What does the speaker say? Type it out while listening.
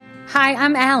Hi,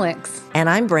 I'm Alex. And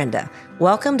I'm Brenda.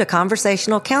 Welcome to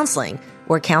Conversational Counseling,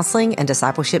 where counseling and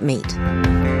discipleship meet.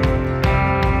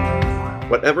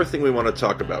 Whatever thing we want to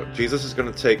talk about, Jesus is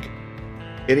going to take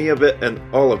any of it and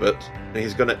all of it, and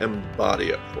he's going to embody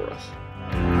it for us.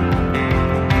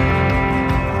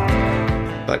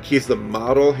 Like, he's the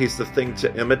model, he's the thing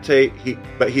to imitate,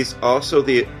 but he's also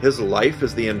his life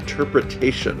is the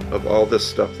interpretation of all this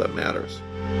stuff that matters.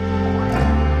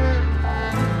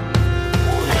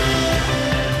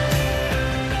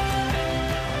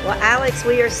 Well, Alex,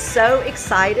 we are so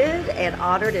excited and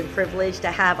honored and privileged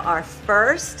to have our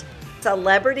first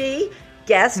celebrity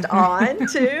guest on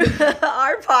to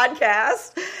our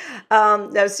podcast.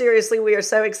 No, seriously, we are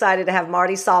so excited to have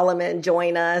Marty Solomon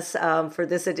join us for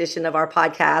this edition of our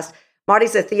podcast.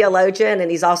 Marty's a theologian,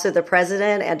 and he's also the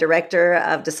president and director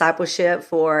of discipleship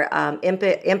for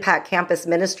Impact Campus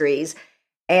Ministries.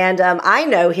 And I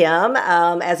know him,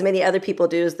 as many other people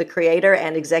do, as the creator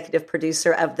and executive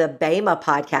producer of the Bema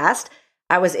podcast.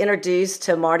 I was introduced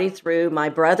to Marty through my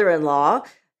brother-in-law,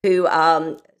 who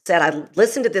said, I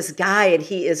listened to this guy, and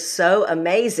he is so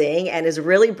amazing and is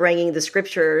really bringing the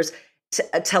scriptures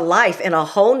to life in a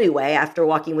whole new way after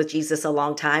walking with Jesus a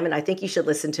long time. And I think you should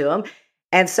listen to him.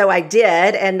 And so I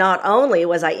did. And not only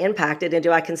was I impacted, and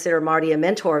do I consider Marty a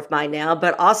mentor of mine now,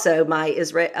 but also my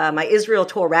Israel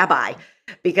tour rabbi,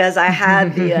 because I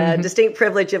had the distinct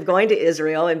privilege of going to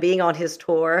Israel and being on his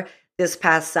tour this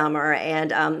past summer.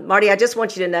 And Marty, I just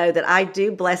want you to know that I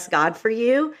do bless God for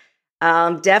you.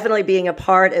 Definitely being a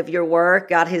part of your work.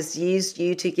 God has used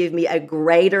you to give me a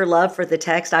greater love for the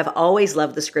text. I've always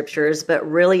loved the scriptures, but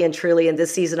really and truly in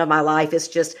this season of my life, it's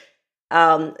just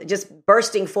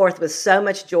bursting forth with so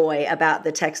much joy about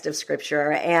the text of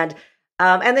scripture. And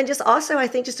then just also, I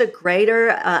think, just a greater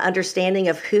understanding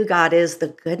of who God is, the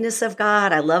goodness of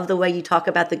God. I love the way you talk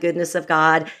about the goodness of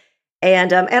God.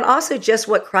 And also just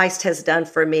what Christ has done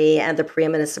for me and the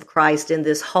preeminence of Christ in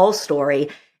this whole story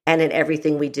and in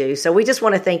everything we do. So we just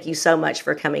want to thank you so much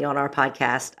for coming on our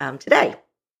podcast today.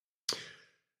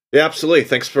 Yeah, absolutely.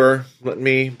 Thanks for letting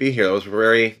me be here. Those were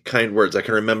very kind words. I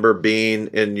can remember being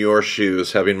in your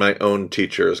shoes, having my own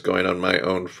teachers, going on my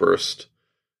own first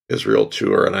Israel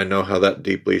tour, and I know how that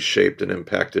deeply shaped and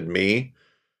impacted me.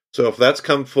 So if that's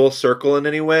come full circle in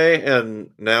any way, and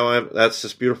now that's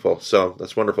just beautiful. So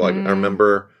that's wonderful. I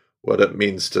remember what it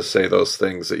means to say those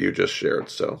things that you just shared.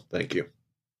 So thank you.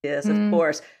 Yes, of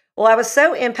course. Well, I was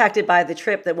so impacted by the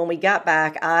trip that when we got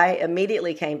back, I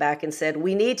immediately came back and said,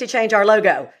 we need to change our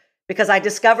logo, because I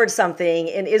discovered something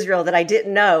in Israel that I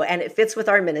didn't know, and it fits with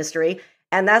our ministry.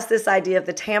 And that's this idea of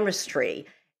the tamarisk tree.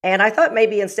 And I thought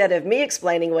maybe instead of me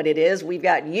explaining what it is, we've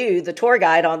got you, the tour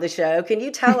guide, on the show. Can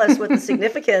you tell us what the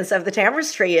significance of the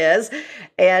tamarisk tree is?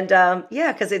 And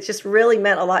because it just really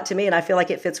meant a lot to me, and I feel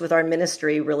like it fits with our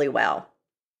ministry really well.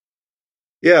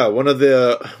 Yeah, one of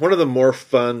the more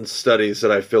fun studies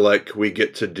that I feel like we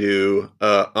get to do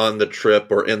on the trip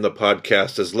or in the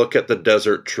podcast is look at the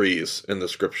desert trees in the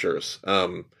scriptures.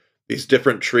 These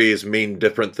different trees mean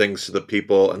different things to the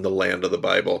people and the land of the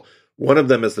Bible. One of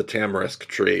them is the tamarisk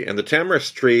tree, and the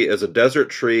tamarisk tree is a desert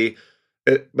tree,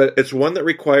 but it's one that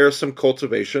requires some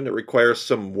cultivation. It requires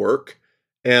some work,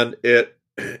 and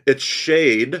its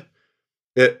shade.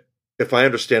 If I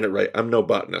understand it right, I'm no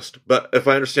botanist, but if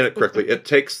I understand it correctly, it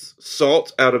takes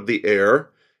salt out of the air,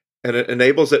 and it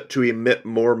enables it to emit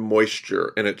more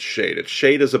moisture in its shade. Its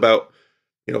shade is about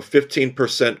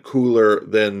 15% cooler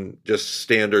than just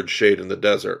standard shade in the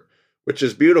desert, which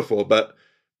is beautiful, but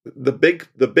the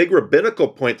big rabbinical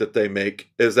point that they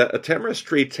make is that a tamarisk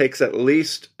tree takes at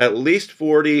least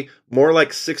 40, more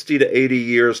like 60 to 80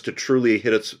 years to truly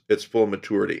hit its full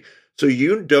maturity. So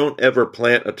you don't ever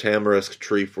plant a tamarisk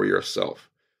tree for yourself.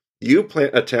 You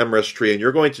plant a tamarisk tree, and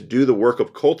you're going to do the work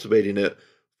of cultivating it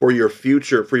for your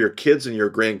future, for your kids and your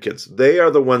grandkids. They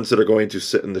are the ones that are going to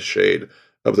sit in the shade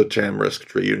of the tamarisk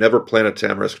tree. You never plant a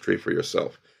tamarisk tree for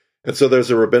yourself. And so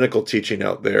there's a rabbinical teaching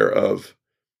out there of,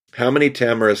 how many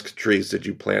tamarisk trees did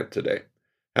you plant today?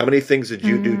 How many things did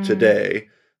you do today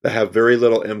that have very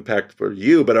little impact for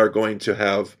you, but are going to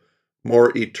have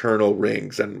more eternal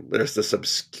rings? And there's this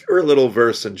obscure little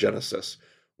verse in Genesis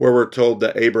where we're told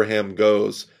that Abraham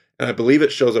goes, and I believe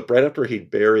it shows up right after he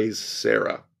buries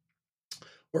Sarah,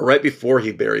 or right before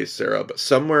he buries Sarah, but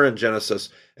somewhere in Genesis,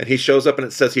 and he shows up and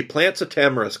it says he plants a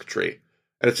tamarisk tree.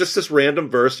 And it's just this random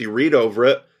verse, you read over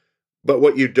it, but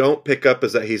what you don't pick up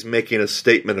is that he's making a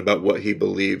statement about what he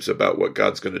believes about what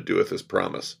God's going to do with his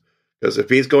promise. Because if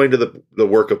he's going to the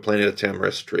work of planting a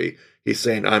tamarisk tree, he's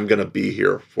saying, I'm going to be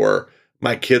here for,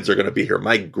 my kids are going to be here.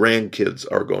 My grandkids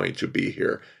are going to be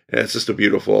here. And it's just a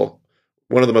beautiful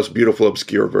one of the most beautiful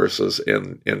obscure verses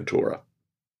in Torah.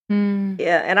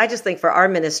 Yeah, and I just think for our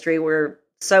ministry, we're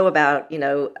so about,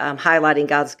 highlighting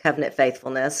God's covenant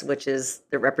faithfulness, which is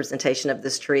the representation of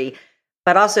this tree,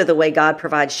 but also the way God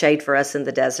provides shade for us in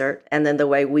the desert, and then the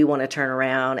way we want to turn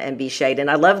around and be shade.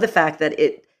 And I love the fact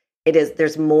that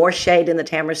there's more shade in the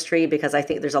tamarisk tree, because I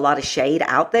think there's a lot of shade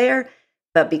out there,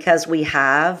 but because we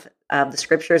have the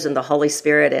scriptures and the Holy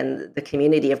Spirit and the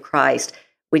community of Christ,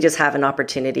 we just have an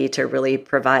opportunity to really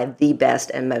provide the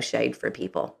best and most shade for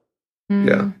people.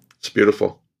 Yeah, it's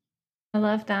beautiful. I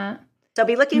love that. So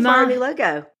be looking for our new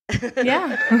logo.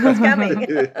 Yeah. It's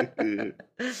coming.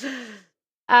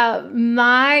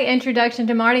 My introduction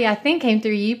to Marty, I think, came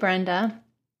through you, Brenda.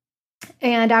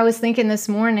 And I was thinking this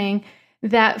morning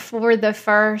that for the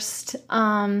first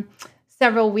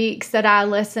several weeks that I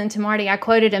listened to Marty, I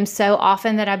quoted him so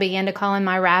often that I began to call him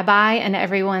my rabbi, and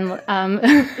everyone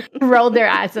rolled their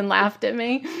eyes and laughed at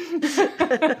me.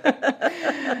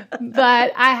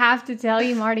 But I have to tell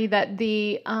you, Marty, that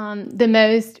the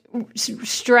most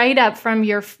straight up from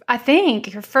your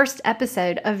first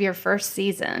episode of your first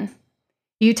season,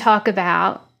 you talk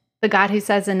about the God who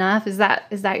says enough. Is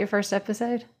that your first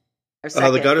episode?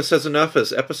 The God who says enough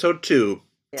is episode 2.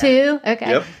 Yeah. 2?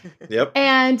 Okay. Yep.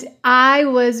 And I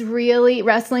was really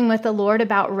wrestling with the Lord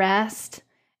about rest.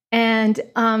 And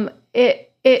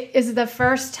it is the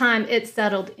first time it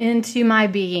settled into my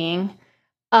being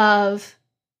of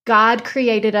God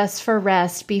created us for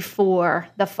rest before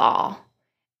the fall.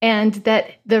 And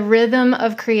that the rhythm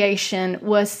of creation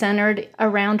was centered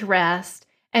around rest.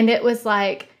 And it was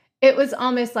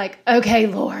almost like, okay,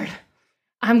 Lord,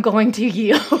 I'm going to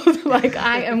yield. Like,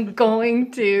 I am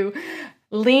going to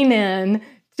lean in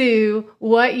to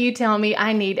what you tell me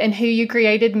I need and who you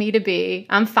created me to be.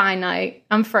 I'm finite,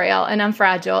 I'm frail, and I'm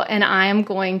fragile, and I am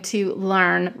going to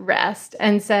learn rest.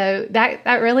 And so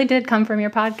that really did come from your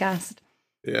podcast.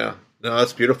 Yeah. No,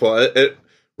 that's beautiful. It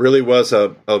really was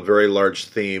a very large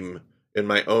theme in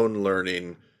my own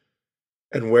learning,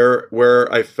 and where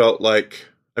I felt like,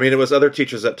 it was other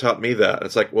teachers that taught me that.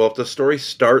 It's like, well, if the story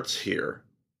starts here,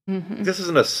 this is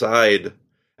an aside.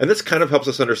 And this kind of helps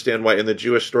us understand why in the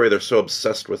Jewish story they're so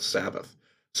obsessed with Sabbath.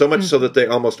 So much so that they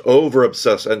almost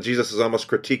over-obsess, and Jesus is almost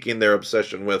critiquing their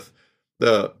obsession with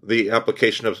the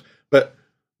application of... But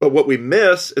what we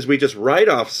miss is we just write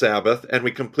off Sabbath, and we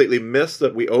completely miss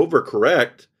that we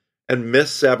overcorrect and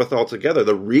miss Sabbath altogether.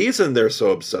 The reason they're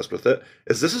so obsessed with it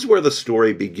is this is where the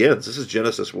story begins. This is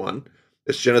Genesis 1.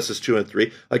 It's Genesis 2 and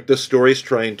 3. Like, the story's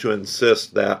trying to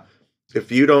insist that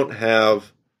if you don't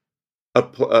have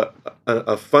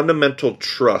a fundamental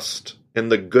trust in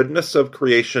the goodness of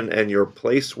creation and your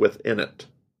place within it,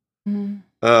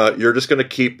 you're just going to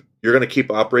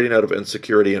keep operating out of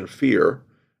insecurity and fear,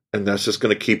 and that's just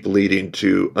going to keep leading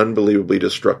to unbelievably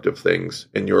destructive things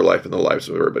in your life and the lives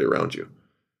of everybody around you.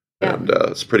 Yeah. And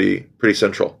it's pretty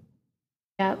central.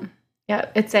 Yeah.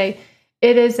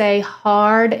 It is a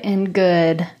hard and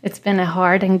good. It's been a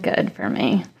hard and good for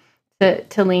me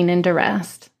to lean into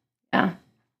rest. Yeah.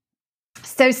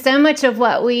 So much of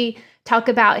what we talk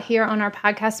about here on our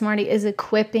podcast, Marty, is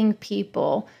equipping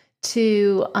people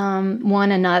to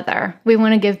one another. We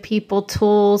want to give people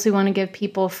tools. We want to give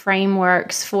people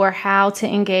frameworks for how to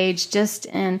engage just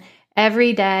in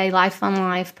everyday life on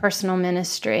life, personal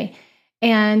ministry.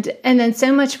 And then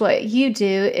so much what you do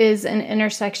is an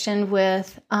intersection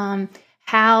with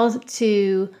how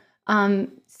to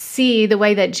see the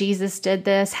way that Jesus did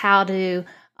this, how to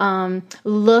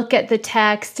look at the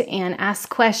text and ask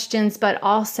questions, but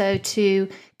also to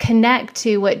connect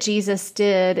to what Jesus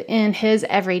did in his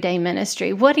everyday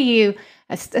ministry.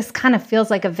 This kind of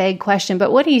feels like a vague question,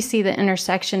 but what do you see the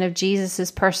intersection of Jesus's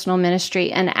personal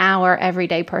ministry and our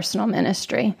everyday personal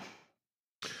ministry?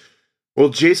 Well,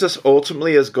 Jesus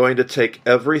ultimately is going to take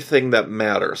everything that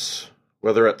matters,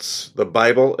 whether it's the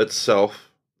Bible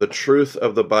itself, the truth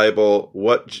of the Bible,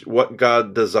 what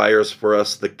God desires for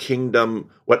us, the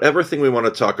kingdom, whatever thing we want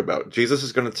to talk about. Jesus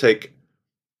is going to take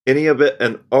any of it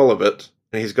and all of it,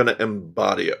 and he's going to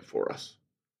embody it for us.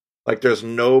 Like, there's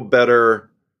no better,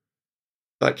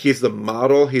 like, he's the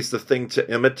model, he's the thing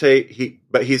to imitate,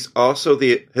 but he's also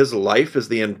his life is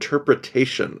the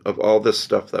interpretation of all this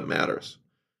stuff that matters.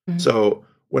 Mm-hmm. So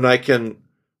when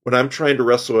I'm trying to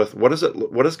wrestle with what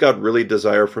does God really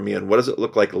desire for me, and what does it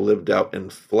look like lived out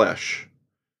in flesh?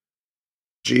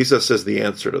 Jesus is the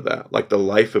answer to that. Like, the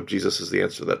life of Jesus is the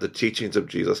answer to that, the teachings of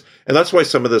Jesus. And that's why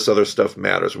some of this other stuff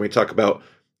matters. When we talk about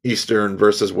Eastern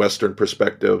versus Western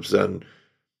perspectives, and,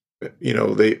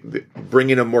 they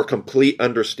bringing a more complete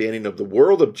understanding of the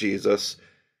world of Jesus,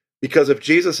 Because if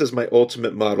Jesus is my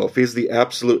ultimate model, if he's the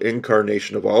absolute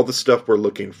incarnation of all the stuff we're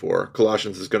looking for,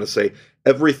 Colossians is going to say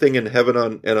everything in heaven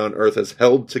and on earth is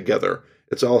held together.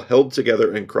 It's all held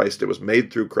together in Christ. It was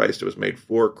made through Christ. It was made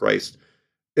for Christ.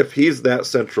 If he's that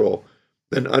central,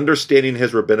 then understanding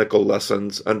his rabbinical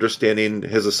lessons, understanding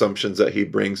his assumptions that he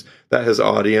brings, that his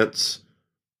audience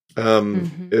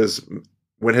is,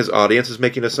 when his audience is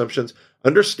making assumptions,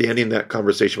 understanding that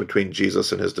conversation between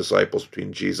Jesus and his disciples,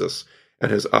 between Jesus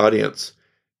and his audience,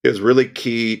 is really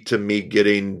key to me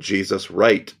getting Jesus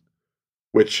right,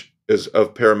 which is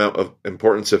of paramount of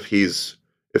importance if he's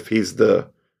the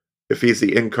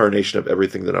incarnation of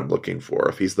everything that I'm looking for,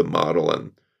 if he's the model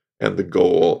and the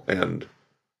goal and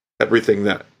everything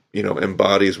that,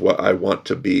 embodies what I want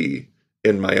to be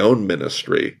in my own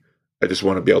ministry. I just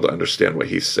want to be able to understand what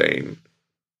he's saying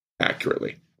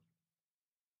accurately.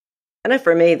 I know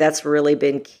for me, that's really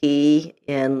been key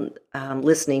in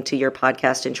listening to your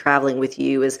podcast and traveling with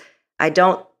you is I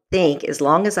don't think, as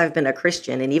long as I've been a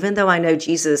Christian, and even though I know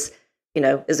Jesus,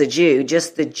 is a Jew,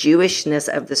 just the Jewishness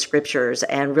of the scriptures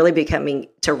and really becoming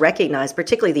to recognize,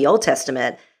 particularly the Old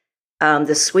Testament,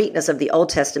 the sweetness of the Old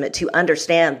Testament to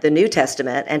understand the New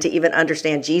Testament and to even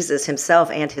understand Jesus himself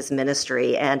and his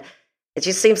ministry. And it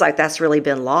just seems like that's really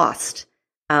been lost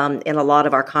in a lot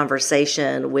of our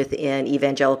conversation within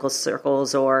evangelical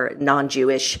circles or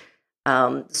non-Jewish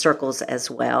circles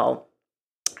as well.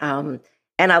 And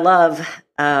I love,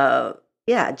 I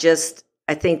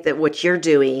think that what you're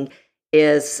doing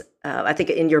is, I think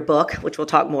in your book, which we'll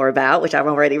talk more about, which I'm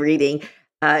already reading,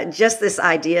 just this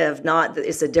idea of not that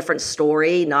it's a different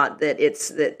story, not that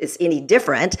it's any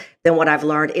different than what I've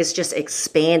learned. It's just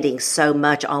expanding so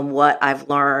much on what I've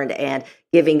learned and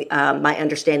giving my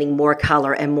understanding more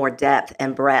color and more depth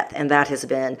and breadth. And that has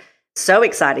been so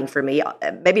exciting for me,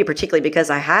 maybe particularly because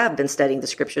I have been studying the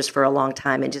scriptures for a long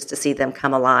time and just to see them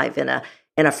come alive in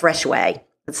a fresh way,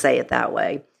 let's say it that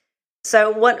way.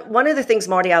 So one of the things,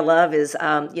 Marty, I love is,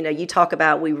 you talk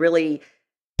about we really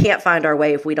can't find our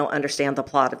way if we don't understand the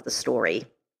plot of the story.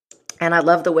 And I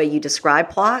love the way you describe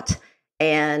plot.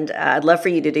 And I'd love for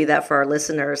you to do that for our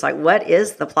listeners. Like, what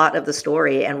is the plot of the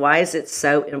story and why is it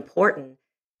so important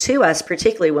to us,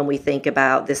 particularly when we think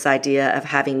about this idea of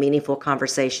having meaningful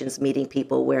conversations, meeting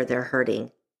people where they're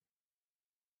hurting?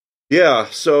 Yeah,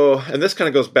 so, and this kind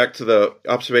of goes back to the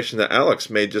observation that Alex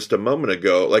made just a moment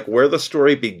ago. Like, where the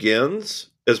story begins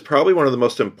is probably one of the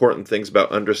most important things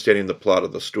about understanding the plot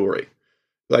of the story.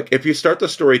 Like, if you start the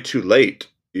story too late,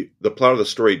 the plot of the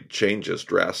story changes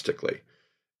drastically.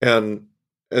 And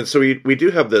so we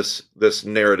do have this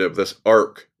narrative, this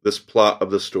arc, this plot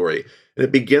of the story. And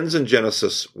it begins in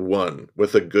Genesis 1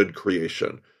 with a good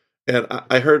creation. And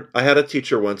I had a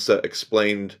teacher once that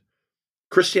explained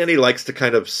Christianity likes to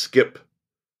kind of skip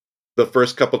the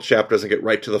first couple chapters and get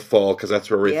right to the fall because that's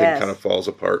where everything kind of falls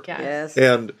apart. Yes.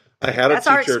 And I had That's a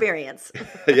teacher. our experience.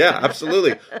 Yeah,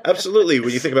 absolutely. Absolutely.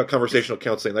 When you think about conversational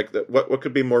counseling, like what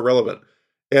could be more relevant?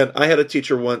 And I had a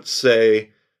teacher once say,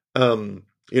 when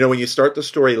you start the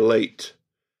story late,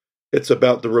 it's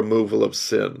about the removal of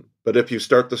sin. But if you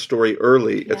start the story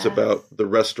early, it's about the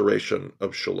restoration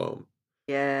of shalom.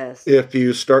 Yes. If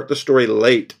you start the story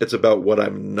late, it's about what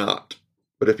I'm not.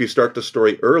 But if you start the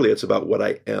story early, it's about what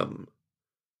I am.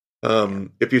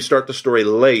 If you start the story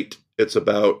late, it's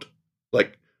about,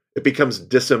 like, it becomes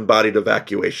disembodied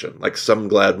evacuation, like some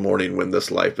glad morning when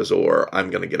this life is o'er, I'm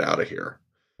going to get out of here.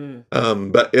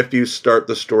 But if you start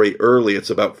the story early,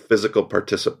 it's about physical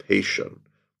participation,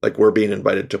 like we're being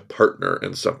invited to partner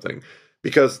in something.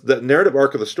 Because the narrative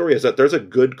arc of the story is that there's a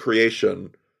good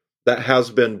creation that has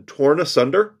been torn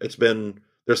asunder.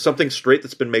 There's something straight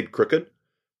that's been made crooked,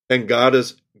 and God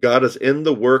is in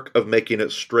the work of making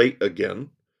it straight again.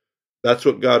 That's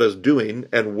what God is doing,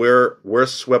 and we're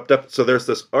swept up. So there's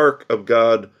this arc of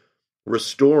God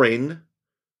restoring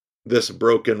this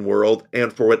broken world,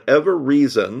 and for whatever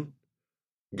reason,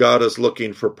 God is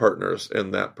looking for partners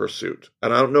in that pursuit.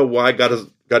 And I don't know why God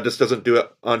just doesn't do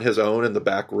it on his own in the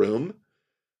back room.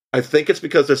 I think it's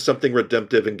because there's something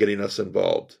redemptive in getting us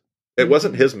involved. It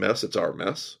wasn't his mess, it's our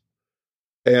mess.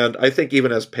 And I think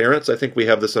even as parents, I think we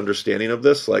have this understanding of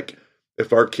this, like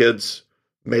if our kids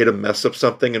made a mess of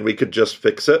something and we could just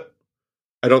fix it,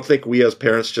 I don't think we as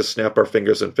parents just snap our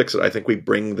fingers and fix it. I think we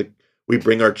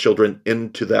bring our children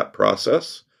into that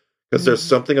process because there's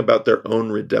something about their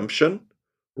own redemption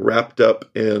wrapped up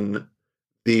in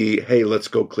the, hey, let's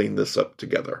go clean this up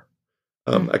together.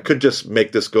 I could just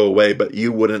make this go away, but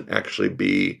you wouldn't actually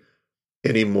be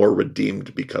any more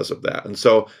redeemed because of that. And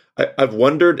so I've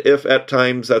wondered if at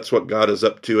times that's what God is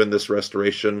up to in this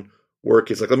restoration work.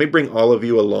 He's like, let me bring all of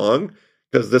you along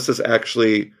because this is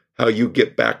actually how you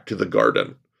get back to the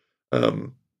garden,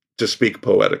 to speak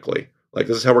poetically. Like,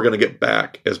 this is how we're going to get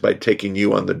back, is by taking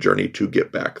you on the journey to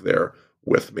get back there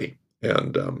with me.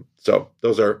 And so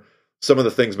those are some of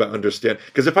the things about understand.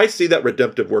 Because if I see that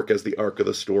redemptive work as the arc of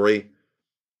the story,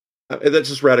 that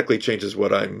just radically changes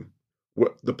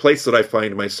the place that I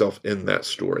find myself in that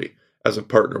story as a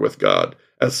partner with God,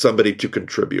 as somebody to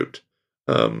contribute,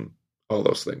 all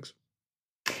those things.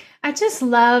 I just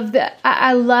love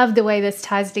I love the way this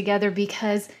ties together,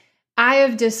 because I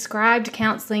have described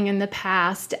counseling in the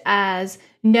past as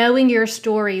knowing your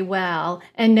story well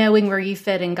and knowing where you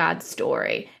fit in God's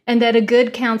story. And that a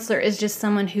good counselor is just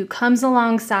someone who comes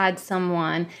alongside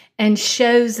someone and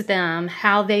shows them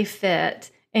how they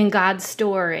fit in God's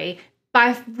story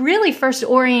by really first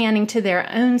orienting to their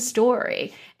own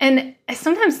story. And I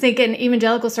sometimes think in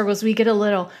evangelical circles, we get a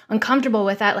little uncomfortable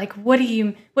with that. Like, what do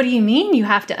you mean you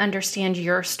have to understand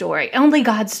your story? Only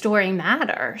God's story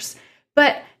matters.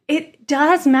 But it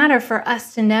does matter for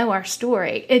us to know our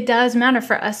story. It does matter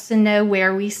for us to know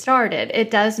where we started.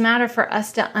 It does matter for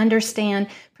us to understand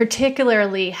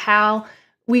particularly how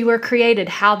we were created,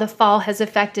 how the fall has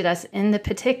affected us in the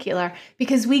particular,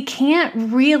 because we can't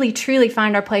really truly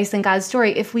find our place in God's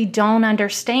story if we don't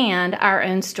understand our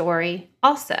own story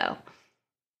also.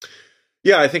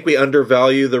 Yeah, I think we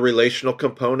undervalue the relational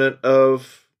component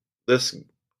of this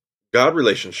God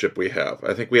relationship we have.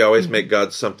 I think we always make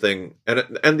God something,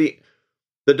 and the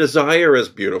desire is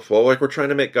beautiful. Like, we're trying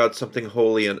to make God something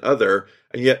holy and other,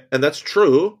 and that's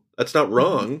true. That's not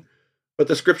wrong. But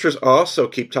the scriptures also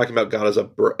keep talking about God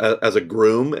as a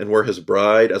groom, and we're his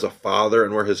bride, as a father,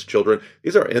 and we're his children.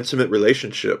 These are intimate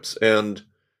relationships. And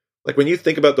like, when you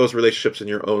think about those relationships in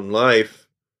your own life,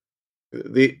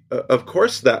 of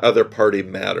course that other party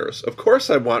matters. Of course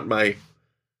I want the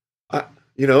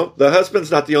husband's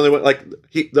not the only one. Like,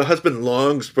 the husband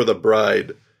longs for the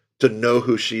bride to know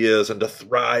who she is and to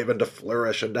thrive and to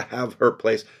flourish and to have her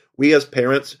place. We as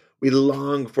parents, we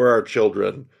long for our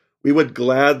children. We would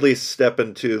gladly step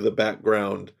into the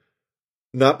background,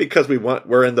 not because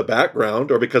we're in the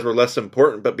background or because we're less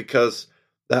important, but because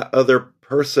that other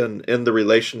person in the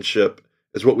relationship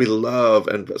is what we love.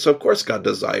 And so, of course, God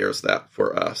desires that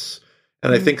for us.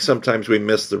 And I think sometimes we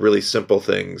miss the really simple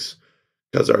things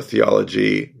because our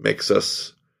theology makes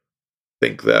us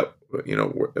think that,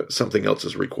 something else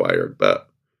is required. But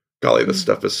golly, this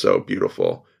stuff is so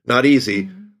beautiful. Not easy,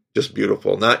 just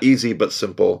beautiful. Not easy, but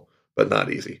simple, but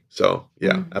not easy. So,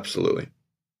 yeah, absolutely.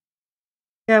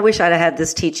 Yeah, I wish I'd had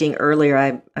this teaching earlier.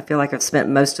 I feel like I've spent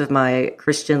most of my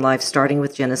Christian life starting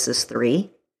with Genesis 3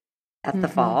 at the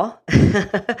fall.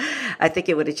 I think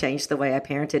it would have changed the way I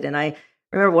parented. And I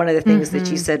remember one of the things that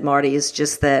you said, Marty, is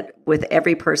just that with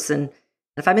every person,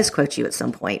 if I misquote you at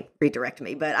some point, redirect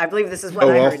me, but I believe this is what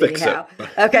I heard anyhow.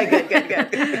 Okay,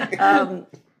 good.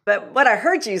 But what I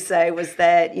heard you say was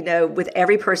that, with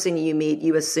every person you meet,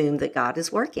 you assume that God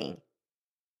is working.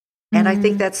 And I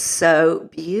think that's so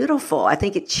beautiful. I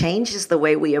think it changes the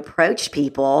way we approach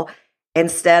people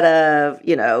instead of,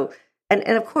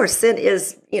 and of course, sin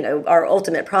is, our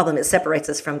ultimate problem. It separates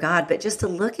us from God, but just to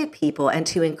look at people and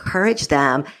to encourage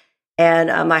them.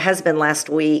 And my husband, last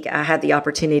week, I had the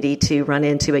opportunity to run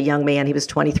into a young man. He was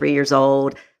 23 years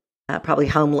old, probably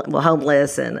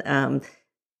homeless, and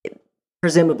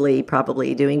presumably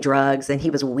probably doing drugs. And he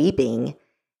was weeping.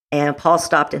 And Paul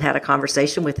stopped and had a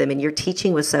conversation with him. And your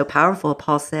teaching was so powerful.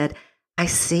 Paul said, I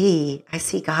see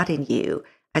God in you.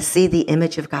 I see the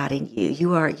image of God in you.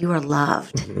 You are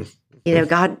loved.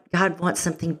 God wants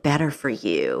something better for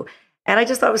you. And I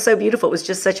just thought it was so beautiful. It was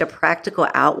just such a practical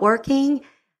outworking,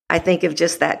 I think, of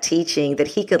just that teaching, that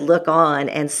he could look on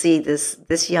and see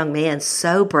this young man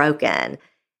so broken,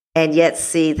 and yet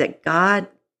see that God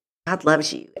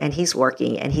loves you, and he's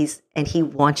working, and he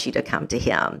wants you to come to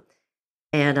him.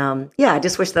 And I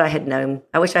just wish that I had known.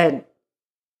 I wish I had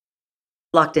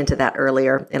locked into that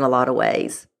earlier in a lot of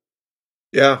ways.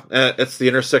 Yeah, it's the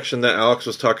intersection that Alex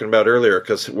was talking about earlier,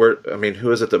 because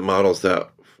who is it that models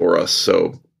that for us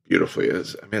so beautifully?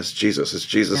 It's Jesus. It's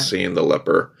Jesus seeing the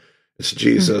leper. It's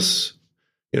Jesus,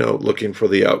 looking for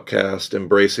the outcast,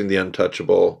 embracing the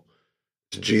untouchable.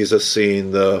 It's Jesus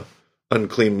seeing the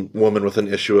unclean woman with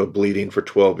an issue of bleeding for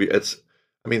 12 years.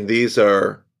 These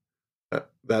are,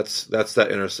 that's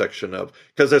that intersection of,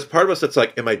 because there's part of us that's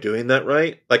like, am I doing that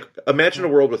right? Like, imagine a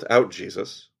world without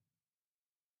Jesus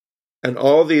and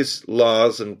all these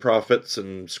laws and prophets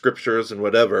and scriptures and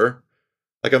whatever.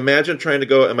 Like, imagine trying to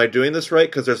go, am I doing this right?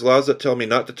 Because there's laws that tell me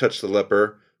not to touch the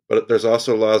leper, but there's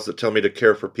also laws that tell me to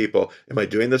care for people. Am I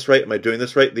doing this right? Am I doing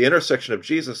this right? The intersection of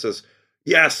Jesus is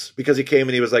yes, because he came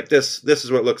and he was like, this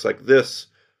is what it looks like.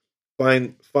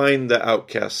 Find find the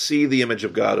outcast, see the image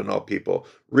of God in all people,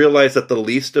 realize that the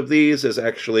least of these is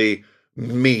actually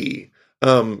me.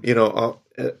 Yes.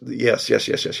 That's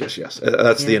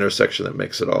the intersection that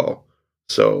makes it all.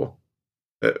 So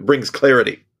it brings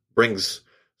clarity, brings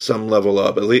some level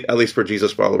of, at least for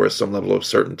Jesus followers, some level of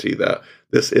certainty that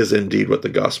this is indeed what the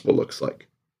gospel looks like.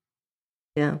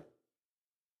 Yeah.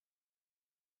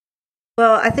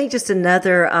 Well, I think just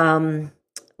another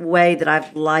way that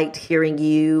I've liked hearing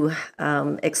you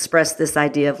express this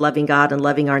idea of loving God and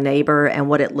loving our neighbor and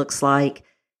what it looks like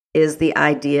is the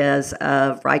ideas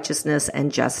of righteousness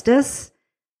and justice.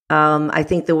 I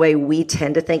think the way we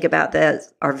tend to think about that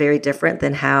are very different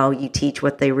than how you teach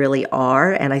what they really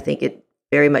are. And I think it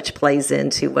very much plays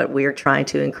into what we're trying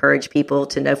to encourage people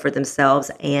to know for themselves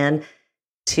and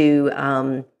to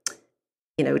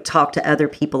talk to other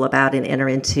people about and enter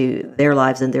into their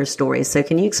lives and their stories. So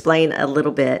can you explain a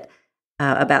little bit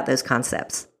about those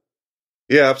concepts?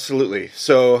 Yeah, absolutely.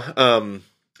 So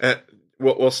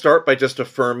we'll start by just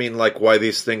affirming why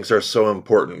these things are so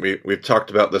important. We've talked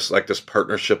about this, this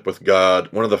partnership with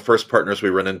God. One of the first partners we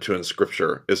run into in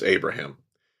Scripture is Abraham.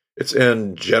 It's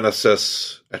in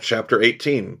Genesis at chapter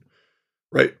 18.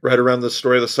 Right around the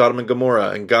story of the Sodom and Gomorrah.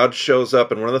 And God shows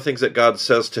up, and one of the things that God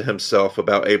says to himself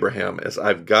about Abraham is,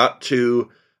 I've got to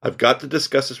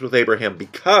discuss this with Abraham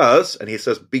because, and he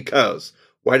says, because.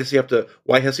 Why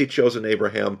has he chosen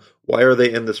Abraham? Why are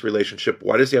they in this relationship?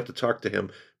 Why does he have to talk to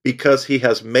him? Because he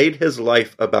has made his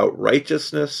life about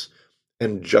righteousness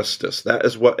and justice. That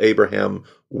is what Abraham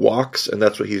walks, and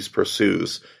that's what he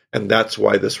pursues. And that's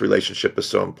why this relationship is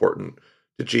so important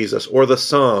to Jesus. Or the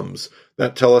Psalms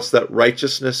that tell us that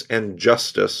righteousness and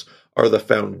justice are the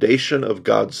foundation of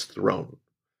God's throne.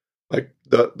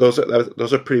 Those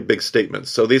are pretty big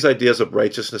statements. So these ideas of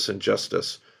righteousness and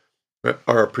justice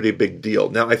are a pretty big deal.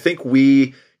 Now, I think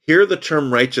we hear the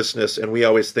term righteousness and we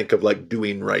always think of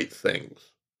doing right things.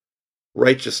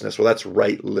 Righteousness, well, that's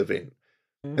right living.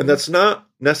 Mm-hmm. And that's not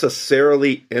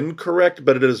necessarily incorrect,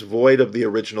 but it is void of the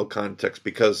original context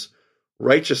because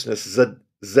righteousness,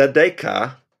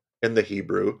 Zedekah in the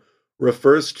Hebrew,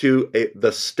 refers to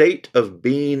the state of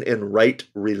being in right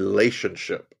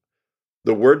relationship.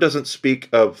 The word doesn't speak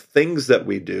of things that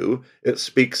we do. It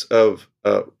speaks of,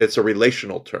 it's a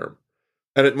relational term.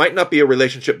 And it might not be a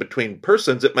relationship between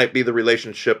persons. It might be the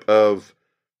relationship of,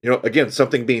 again,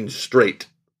 something being straight.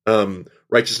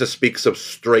 Righteousness speaks of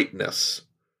straightness,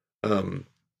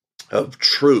 of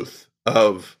truth,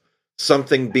 of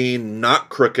something being not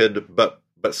crooked, but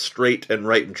straight and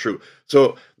right and true.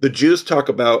 So the Jews talk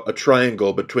about a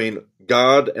triangle between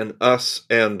God and us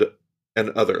and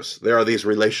others. There are these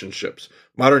relationships.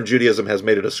 Modern Judaism has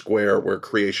made it a square where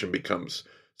creation becomes.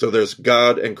 So there's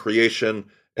God and creation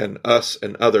and us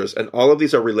and others. And all of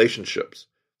these are relationships.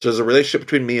 So there's a relationship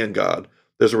between me and God.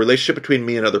 There's a relationship between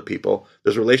me and other people.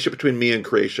 There's a relationship between me and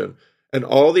creation. And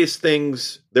all these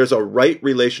things, there's a right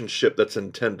relationship that's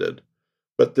intended.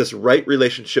 But this right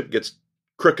relationship gets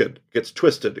crooked, gets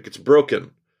twisted, it gets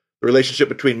broken. The relationship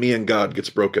between me and God gets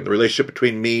broken. The relationship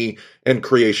between me and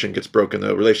creation gets broken.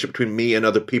 The relationship between me and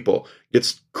other people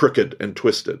gets crooked and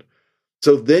twisted.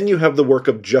 So then you have the work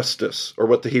of justice, or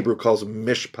what the Hebrew calls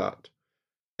mishpat.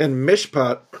 And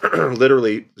mishpat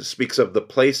literally speaks of the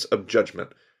place of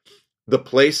judgment, the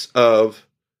place of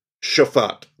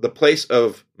shafat, the place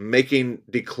of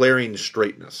declaring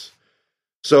straightness.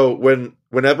 So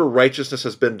whenever righteousness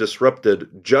has been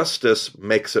disrupted, justice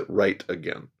makes it right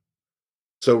again.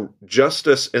 So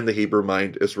justice in the Hebrew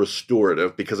mind is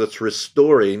restorative because it's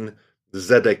restoring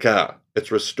zedekah.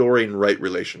 It's restoring right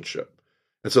relationship.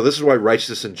 And so this is why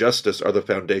righteousness and justice are the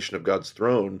foundation of God's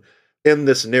throne. In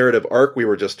this narrative arc we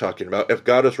were just talking about, if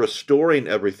God is restoring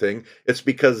everything, it's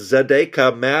because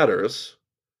zedekah matters.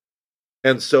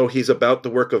 And so he's about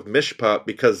the work of mishpat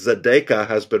because zedekah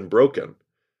has been broken.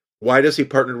 Why does he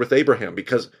partner with Abraham?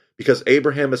 Because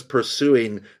Abraham is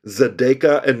pursuing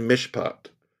zedekah and mishpat.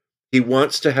 He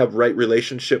wants to have right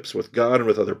relationships with God and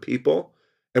with other people.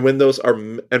 And when those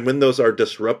are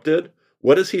disrupted,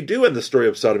 what does he do in the story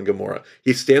of Sodom and Gomorrah?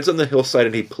 He stands on the hillside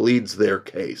and he pleads their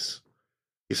case.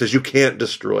 He says, you can't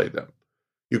destroy them.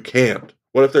 You can't.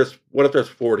 What if there's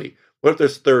 40? What if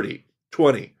there's 30,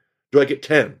 20? Do I get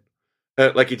 10?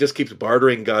 He just keeps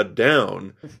bartering God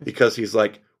down because he's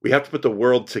like, we have to put the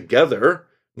world together,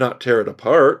 not tear it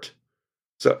apart.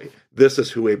 So this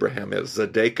is who Abraham is,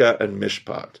 Zedekah and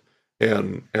Mishpat.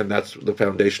 And that's the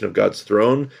foundation of God's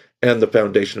throne and the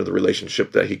foundation of the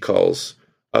relationship that he calls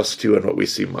us to and what we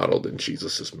see modeled in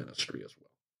Jesus' ministry as well.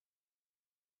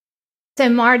 So,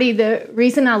 Marty, the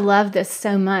reason I love this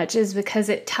so much is because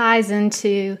it ties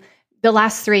into the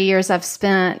last 3 years I've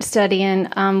spent studying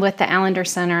with the Allender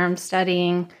Center. I'm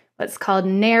studying what's called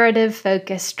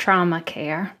narrative-focused trauma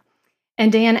care.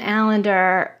 And Dan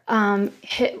Allender,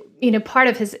 part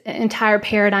of his entire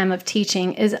paradigm of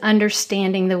teaching is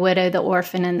understanding the widow, the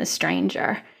orphan, and the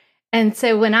stranger. And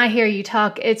so when I hear you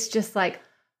talk, it's just like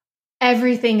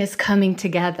everything is coming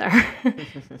together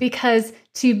because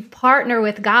to partner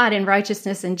with God in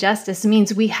righteousness and justice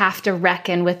means we have to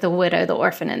reckon with the widow, the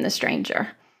orphan, and the stranger.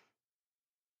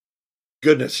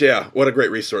 Goodness, yeah. What a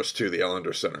great resource, too, the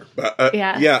Allender Center. But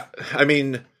Yes. yeah, I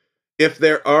mean, if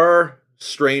there are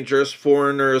strangers,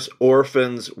 foreigners,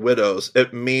 orphans, widows,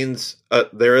 it means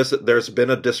there's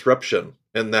been a disruption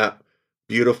in that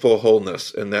beautiful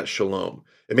wholeness, in that shalom.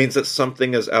 It means that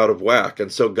something is out of whack.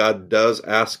 And so God does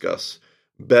ask us,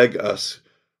 beg us,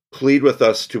 plead with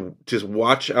us to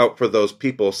watch out for those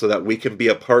people so that we can be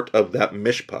a part of that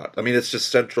mishpat. I mean, it's just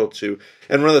central to,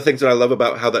 and one of the things that I love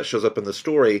about how that shows up in the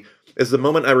story is the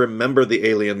moment I remember the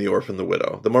alien, the orphan, the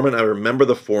widow, the moment I remember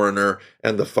the foreigner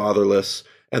and the fatherless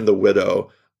and the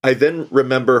widow, I then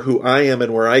remember who I am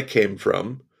and where I came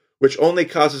from, which only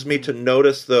causes me to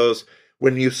notice those.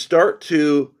 When you start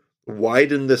to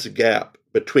widen this gap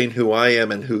between who I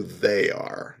am and who they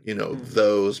are,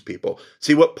 those people.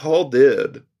 See what Paul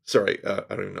did. Sorry, I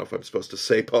don't even know if I'm supposed to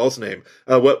say Paul's name.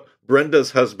 What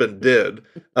Brenda's husband did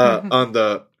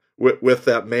with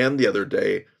that man the other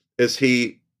day is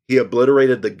he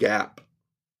obliterated the gap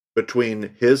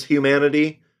between his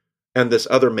humanity and this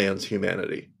other man's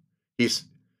humanity.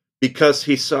 Because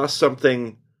he saw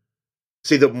something.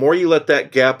 See, the more you let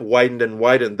that gap widen and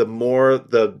widen, the more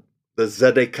the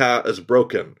Zedekah is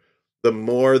broken, the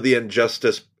more the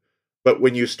injustice. But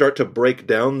when you start to break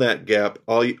down that gap,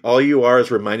 all you are is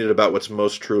reminded about what's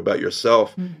most true about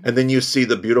yourself. Mm-hmm. And then you see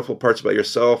the beautiful parts about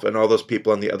yourself and all those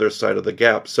people on the other side of the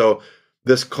gap. So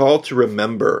this call to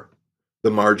remember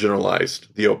the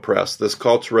marginalized, the oppressed, this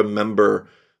call to remember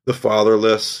the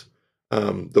fatherless,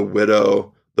 the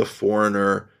widow, the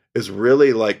foreigner is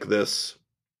really like this.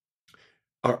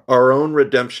 Our own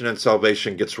redemption and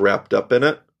salvation gets wrapped up in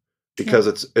it. Because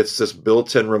it's this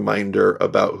built-in reminder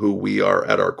about who we are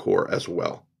at our core as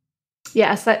well.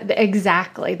 Yes,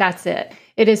 exactly. That's it.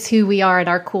 It is who we are at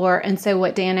our core. And so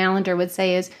what Dan Allender would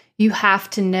say is you have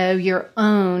to know your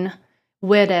own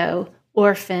widow,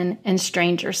 orphan, and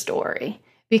stranger story.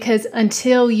 Because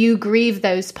until you grieve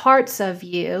those parts of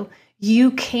you,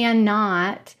 you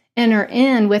cannot enter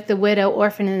in with the widow,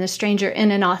 orphan, and the stranger in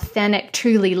an authentic,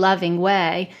 truly loving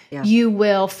way. Yeah. You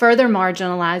will further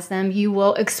marginalize them. You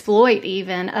will exploit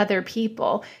even other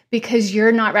people because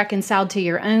you're not reconciled to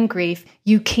your own grief.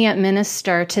 You can't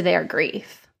minister to their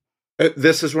grief.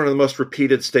 This is one of the most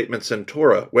repeated statements in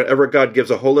Torah. Whenever God gives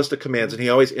a whole list of commands, and he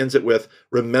always ends it with,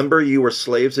 remember you were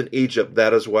slaves in Egypt.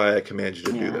 That is why I command you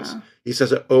to do this. He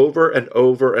says it over and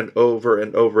over and over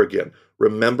and over again.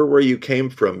 Remember where you came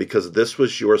from because this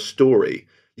was your story.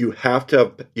 You have to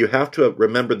have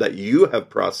remembered that you have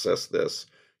processed this.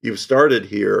 You've started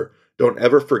here. Don't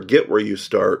ever forget where you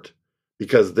start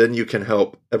because then you can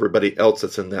help everybody else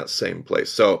that's in that same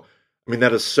place. So, I mean,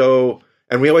 that is so...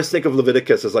 And we always think of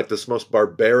Leviticus as like this most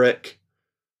barbaric,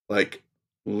 like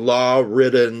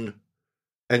law-ridden,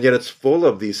 and yet it's full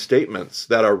of these statements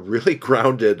that are really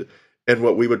grounded in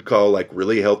what we would call like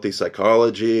really healthy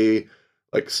psychology,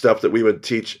 like stuff that we would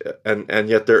teach, and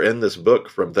yet they're in this book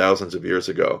from thousands of years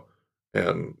ago.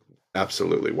 And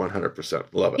absolutely, 100%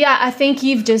 love it. Yeah, I think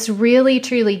you've just really,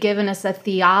 truly given us a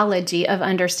theology of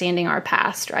understanding our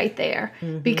past right there.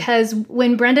 Mm-hmm. Because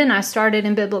when Brenda and I started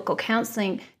in biblical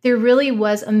counseling, there really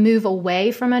was a move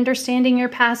away from understanding your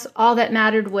past. All that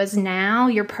mattered was now,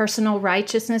 your personal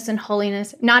righteousness and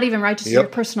holiness, not even righteousness, your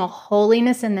personal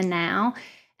holiness in the now.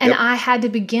 And I had to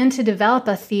begin to develop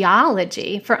a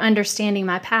theology for understanding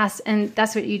my past. And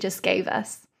that's what you just gave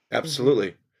us.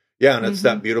 Absolutely. Yeah, and it's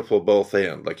that beautiful both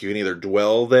and. Like you can either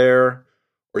dwell there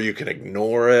or you can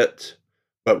ignore it,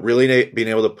 but really being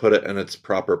able to put it in its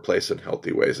proper place in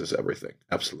healthy ways is everything.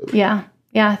 Absolutely. Yeah.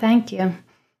 Yeah, thank you.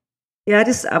 Yeah,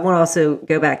 I want to also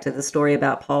go back to the story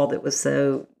about Paul that was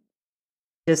so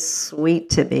just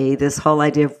sweet to me, this whole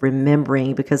idea of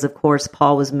remembering, because of course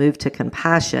Paul was moved to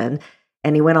compassion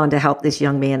and he went on to help this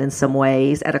young man in some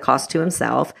ways at a cost to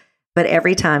himself. But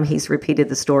every time he's repeated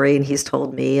the story and he's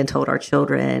told me and told our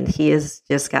children, he has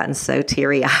just gotten so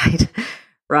teary-eyed,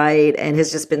 right? And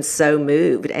has just been so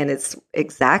moved. And it's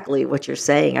exactly what you're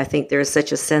saying. I think there is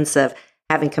such a sense of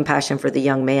having compassion for the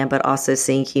young man, but also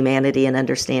seeing humanity and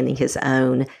understanding his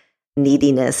own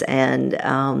neediness and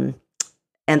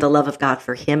the love of God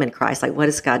for him in Christ. Like, what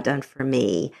has God done for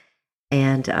me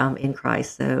and in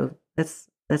Christ? So that's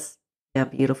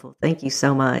beautiful. Thank you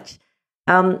so much.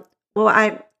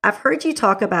 Well, I've heard you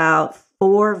talk about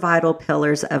 4 vital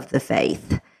pillars of the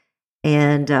faith.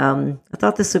 And I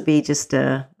thought this would be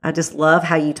I just love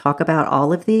how you talk about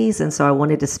all of these. And so I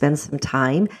wanted to spend some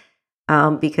time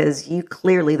because you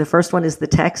clearly, the first one is the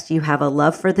text. You have a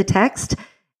love for the text.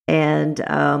 And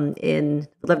I'd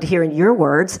love to hear in your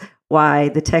words why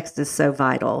the text is so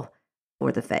vital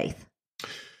for the faith.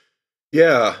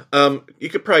 Yeah, you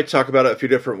could probably talk about it a few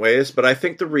different ways, but I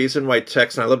think the reason why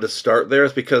text, and I love to start there,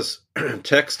 is because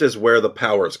text is where the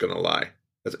power is going to lie.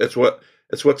 It's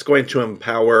what's going to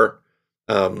empower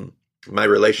my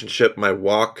relationship, my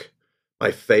walk,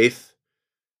 my faith.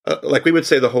 Like we would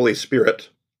say the Holy Spirit,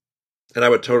 and I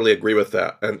would totally agree with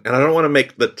that. And I don't want to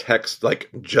make the text like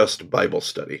just Bible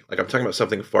study. Like I'm talking about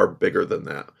something far bigger than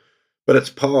that. But it's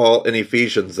Paul in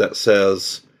Ephesians that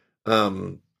says,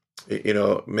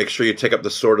 make sure you take up the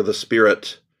sword of the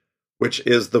Spirit, which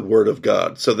is the Word of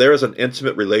God. So there is an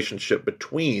intimate relationship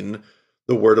between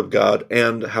the Word of God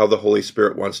and how the Holy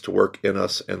Spirit wants to work in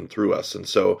us and through us. And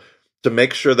so to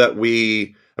make sure that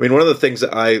one of the things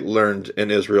that I learned in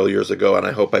Israel years ago, and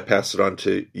I hope I passed it on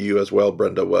to you as well,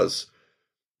 Brenda, was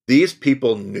these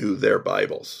people knew their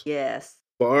Bibles. Yes.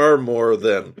 Far more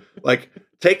than,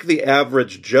 take the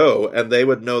average Joe, and they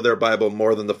would know their Bible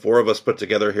more than the 4 of us put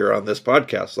together here on this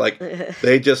podcast.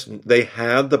 They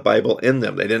had the Bible in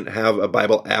them. They didn't have a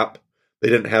Bible app. They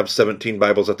didn't have 17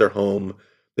 Bibles at their home.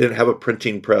 They didn't have a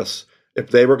printing press.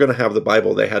 If they were going to have the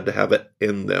Bible, they had to have it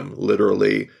in them,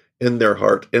 literally in their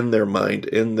heart, in their mind,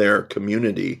 in their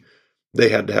community. They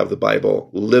had to have the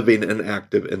Bible living and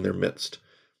active in their midst.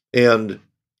 And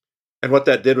what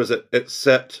that did was it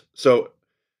set, so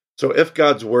if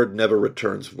God's word never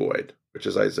returns void, which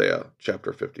is Isaiah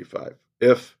chapter 55,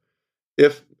 if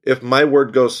my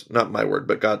word goes, not my word,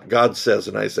 but God says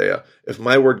in Isaiah, if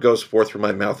my word goes forth from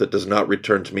my mouth, it does not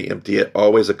return to me empty. It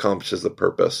always accomplishes the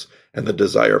purpose and the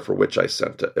desire for which I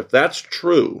sent it. If that's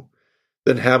true,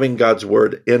 then having God's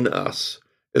word in us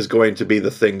is going to be the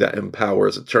thing that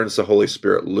empowers. It turns the Holy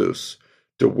Spirit loose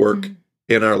to work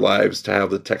in our lives, to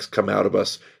have the text come out of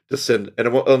us, to send, and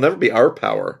it'll never be our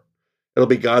power. It'll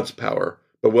be God's power,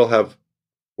 but we'll have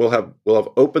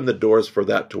opened the doors for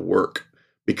that to work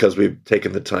because we've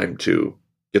taken the time to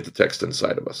get the text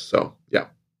inside of us. So, yeah.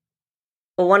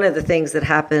 Well, one of the things that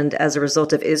happened as a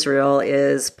result of Israel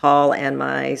is Paul and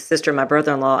my sister, my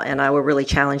brother-in-law, and I were really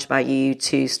challenged by you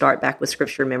to start back with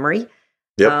scripture memory.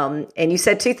 Yep. And you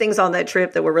said 2 things on that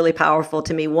trip that were really powerful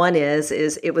to me. One is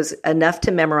it was enough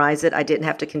to memorize it. I didn't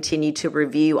have to continue to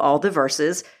review all the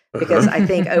verses. Because I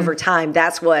think over time,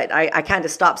 that's what I kind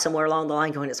of stopped somewhere along the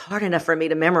line going, it's hard enough for me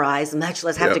to memorize, much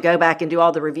less have to go back and do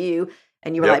all the review.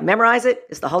 And you were like, memorize it.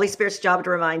 It's the Holy Spirit's job to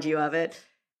remind you of it.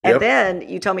 And then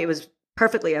you told me it was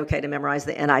perfectly okay to memorize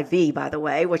the NIV, by the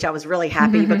way, which I was really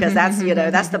happy because that's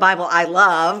the Bible I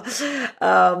love.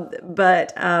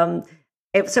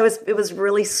 It was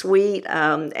really sweet.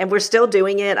 And we're still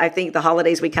doing it. I think the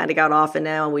holidays we kind of got off, and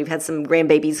now we've had some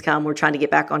grandbabies come. We're trying to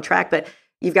get back on track. But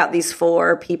you've got these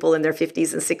 4 people in their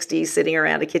 50s and 60s sitting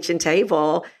around a kitchen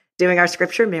table doing our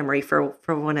scripture memory for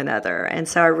one another. And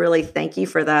so I really thank you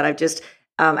for that. I've just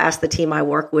asked the team I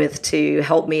work with to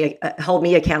help me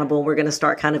accountable. We're going to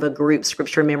start kind of a group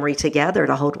scripture memory together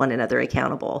to hold one another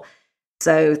accountable.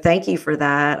 So thank you for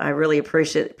that. I really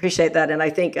appreciate that. And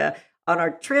I think on our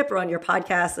trip or on your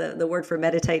podcast, the word for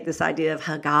meditate, this idea of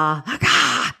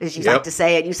Haggah, as you like to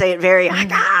say it. You say it very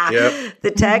Haggah,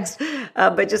 the text.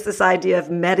 But just this idea of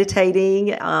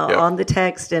meditating on the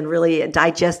text and really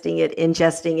digesting it,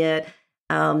 ingesting it.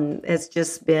 It's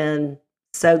just been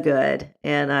so good.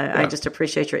 And I just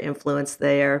appreciate your influence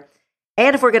there.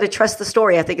 And if we're going to trust the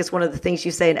story, I think it's one of the things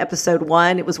you say in episode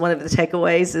 1. It was one of the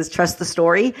takeaways is trust the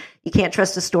story. You can't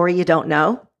trust a story you don't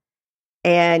know.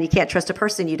 And you can't trust a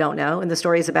person you don't know. And the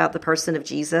story is about the person of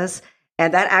Jesus.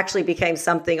 And that actually became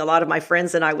something a lot of my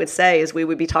friends and I would say as we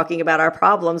would be talking about our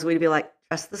problems, we'd be like,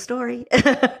 trust the story.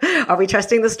 Are we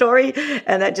trusting the story?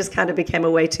 And that just kind of became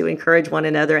a way to encourage one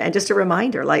another. And just a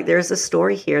reminder, like there's a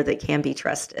story here that can be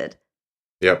trusted.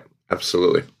 Yep,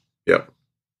 absolutely. Yep.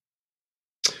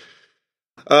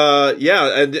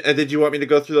 And did you want me to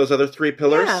go through those other 3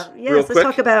 pillars? Yes. Let's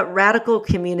talk about radical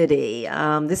community.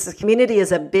 Community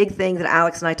is a big thing that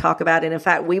Alex and I talk about. And in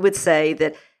fact, we would say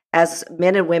that as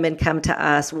men and women come to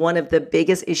us, one of the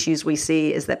biggest issues we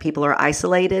see is that people are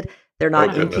isolated. They're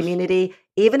not in community.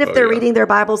 Even if they're reading their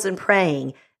Bibles and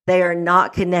praying, they are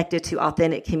not connected to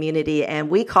authentic community. And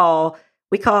we call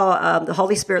the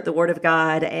Holy Spirit, the Word of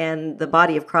God, and the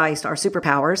body of Christ our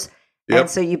superpowers. Yep. And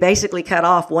so you basically cut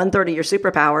off 1/3 of your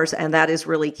superpowers, and that is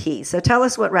really key. So tell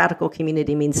us what radical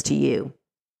community means to you.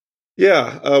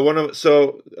 Yeah,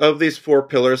 of these four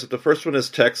pillars, the first one is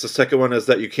text. The second one is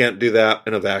that you can't do that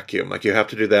in a vacuum. Like you have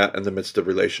to do that in the midst of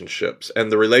relationships.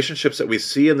 And the relationships that we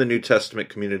see in the New Testament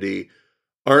community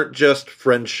aren't just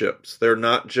friendships. They're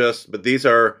not just, but this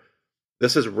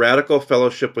is radical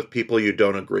fellowship with people you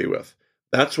don't agree with.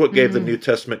 That's what gave the New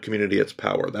Testament community its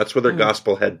power. That's where their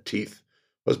gospel had teeth,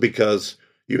 was because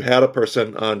you had a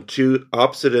person on two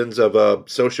opposite ends of a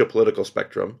socio-political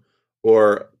spectrum,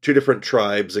 or two different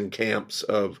tribes and camps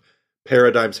of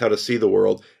paradigms how to see the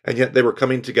world, and yet they were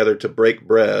coming together to break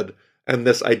bread, and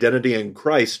this identity in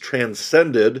Christ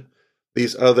transcended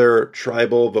these other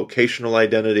tribal, vocational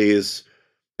identities.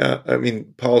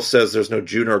 Paul says there's no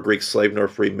Jew nor Greek, slave nor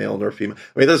free, male nor female.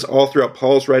 This is all throughout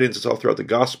Paul's writings. It's all throughout the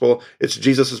gospel. It's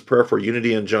Jesus' prayer for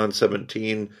unity in John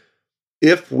 17.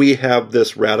 If we have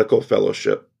this radical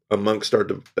fellowship amongst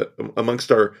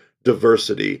our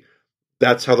diversity,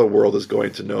 that's how the world is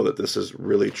going to know that this is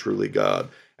really, truly God.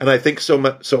 And I think so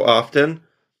often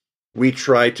we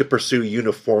try to pursue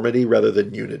uniformity rather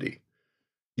than unity.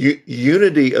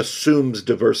 Unity assumes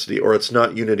diversity, or it's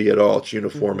not unity at all, it's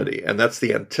uniformity. And that's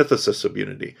the antithesis of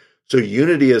unity. So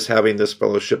unity is having this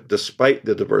fellowship despite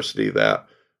the diversity that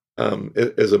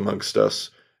is amongst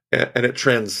us. And it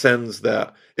transcends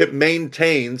that.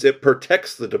 It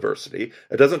protects the diversity.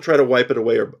 It doesn't try to wipe it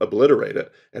away or obliterate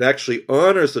it. It actually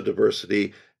honors the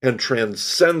diversity and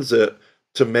transcends it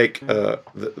to make,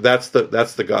 that's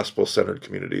the gospel-centered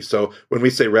community. So when we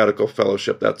say radical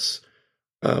fellowship, that's,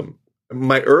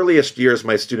 my earliest years,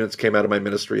 my students came out of my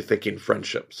ministry thinking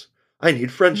friendships. I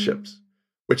need friendships,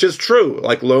 which is true.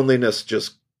 Like loneliness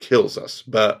just kills us,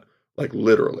 but like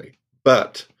literally.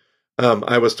 But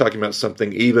I was talking about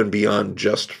something even beyond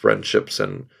just friendships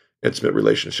and intimate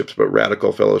relationships, but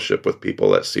radical fellowship with people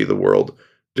that see the world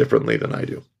differently than I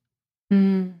do.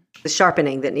 The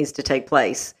sharpening that needs to take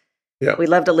place. Yeah. We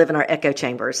love to live in our echo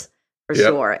chambers for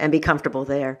sure and be comfortable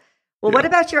there. Well, what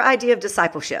about your idea of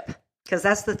discipleship? Because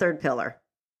that's the third pillar.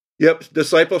 Yep.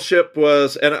 Discipleship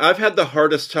was, and I've had the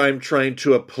hardest time trying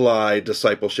to apply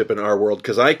discipleship in our world,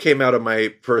 because I came out of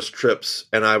my first trips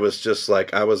and I was just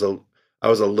like, I was a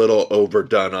little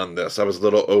overdone on this. I was a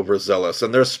little overzealous,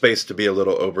 and there's space to be a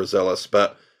little overzealous.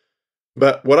 But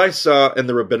what I saw in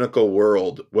the rabbinical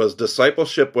world was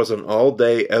discipleship was an all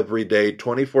day, every day,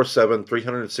 24/7,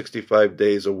 365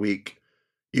 days a week.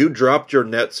 You dropped your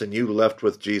nets and you left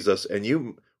with Jesus,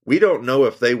 and we don't know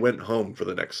if they went home for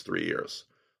the next 3 years.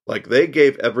 Like they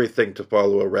gave everything to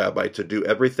follow a rabbi, to do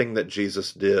everything that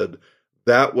Jesus did.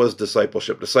 That was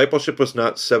discipleship. Discipleship was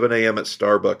not 7 a.m. at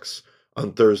Starbucks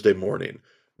on Thursday morning.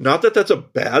 Not that that's a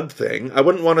bad thing. I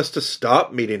wouldn't want us to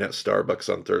stop meeting at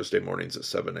Starbucks on Thursday mornings at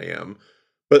 7 a.m.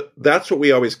 But that's what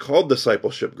we always called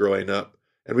discipleship growing up.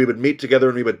 And we would meet together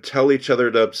and we would tell each other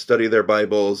to study their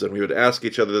Bibles, and we would ask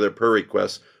each other their prayer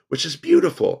requests, which is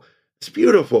beautiful. It's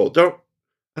beautiful. I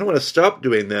don't want to stop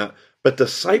doing that. But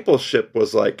discipleship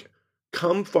was like,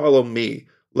 come follow me.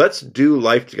 Let's do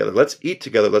life together. Let's eat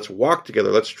together. Let's walk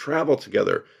together. Let's travel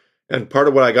together. And part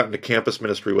of what I got into campus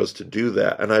ministry was to do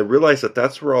that. And I realized that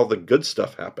that's where all the good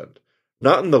stuff happened.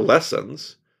 Not in the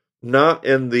lessons, but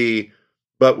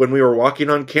when we were walking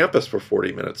on campus for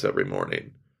 40 minutes every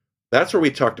morning. That's where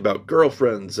we talked about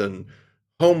girlfriends and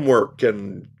homework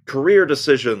and career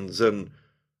decisions. And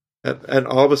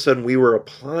all of a sudden we were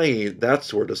applying,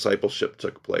 that's where discipleship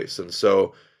took place. And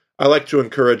so I like to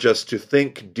encourage us to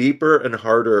think deeper and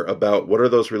harder about what are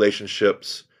those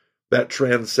relationships that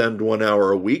transcend 1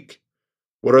 hour a week.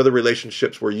 What are the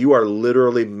relationships where you are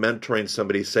literally mentoring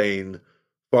somebody saying,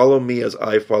 follow me as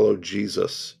I follow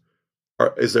Jesus?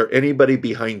 Is there anybody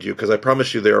behind you? Because I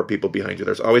promise you there are people behind you.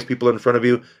 There's always people in front of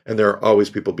you, and there are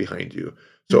always people behind you.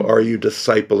 So are you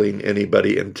discipling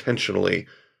anybody intentionally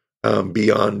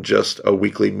beyond just a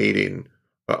weekly meeting?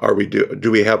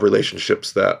 Do we have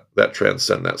relationships that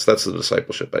transcend that? So that's the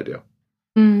discipleship idea.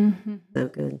 Mm-hmm. So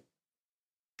good.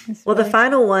 Well, the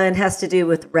final one has to do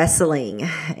with wrestling.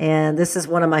 And this is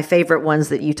one of my favorite ones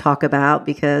that you talk about,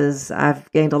 because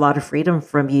I've gained a lot of freedom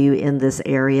from you in this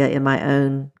area in my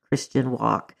own Christian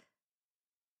walk.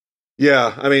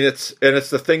 Yeah, I mean, it's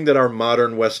the thing that our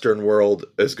modern Western world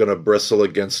is going to bristle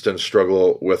against and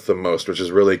struggle with the most, which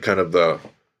is really kind of the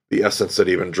essence that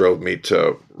even drove me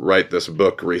to write this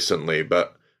book recently.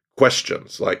 But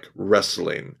questions like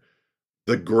wrestling,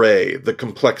 the gray, the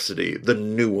complexity, the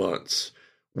nuance.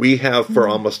 We have for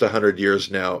almost 100 years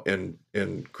now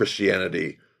in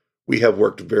Christianity, we have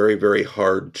worked very, very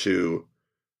hard to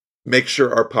make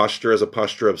sure our posture is a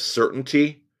posture of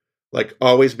certainty, like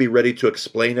always be ready to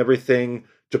explain everything,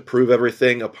 to prove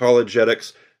everything,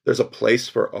 apologetics. There's a place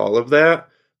for all of that,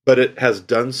 but it has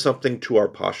done something to our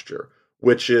posture.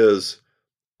 which is,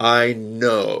 I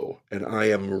know and I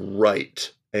am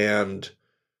right. And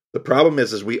the problem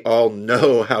is we all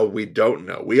know how we don't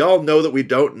know. We all know that we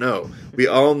don't know. We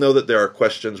all know that there are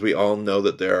questions. We all know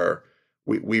that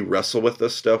we wrestle with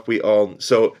this stuff.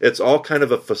 So it's all kind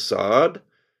of a facade.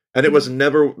 And it was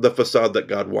never the facade that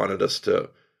God wanted us to,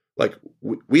 like,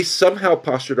 we somehow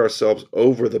postured ourselves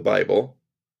over the Bible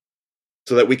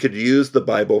so that we could use the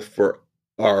Bible for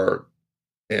our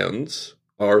ends,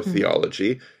 our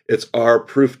theology. It's our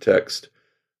proof text.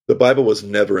 The Bible was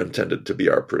never intended to be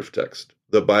our proof text.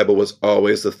 The Bible was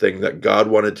always the thing that God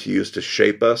wanted to use to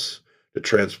shape us, to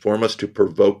transform us, to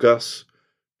provoke us,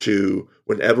 to,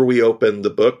 whenever we open the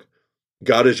book,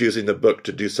 God is using the book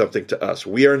to do something to us.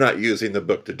 We are not using the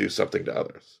book to do something to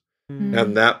others.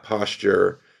 And that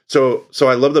posture. So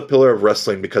I love the pillar of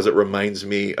wrestling because it reminds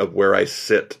me of where I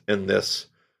sit in this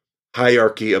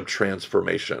hierarchy of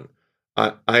transformation.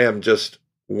 I am just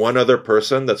one other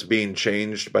person that's being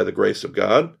changed by the grace of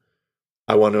God.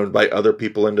 I want to invite other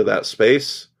people into that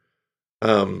space.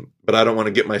 But I don't want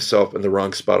to get myself in the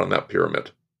wrong spot on that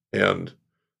pyramid. And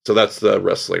so that's the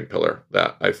wrestling pillar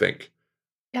that I think.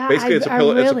 Yeah, basically, it's a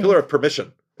pillar of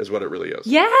permission is what it really is.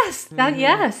 Yes,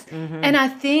 yes. And I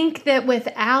think that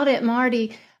without it,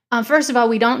 Marty, first of all,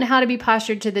 we don't know how to be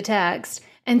postured to the text.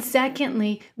 And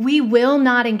secondly, we will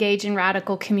not engage in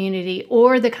radical community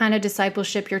or the kind of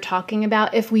discipleship you're talking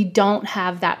about if we don't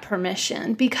have that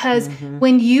permission. Because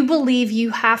when you believe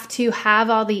you have to have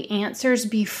all the answers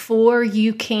before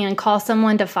you can call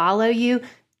someone to follow you,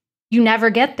 you never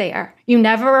get there. You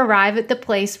never arrive at the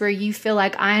place where you feel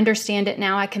like, I understand it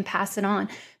now, I can pass it on.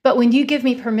 But when you give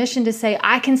me permission to say,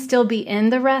 I can still be in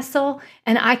the wrestle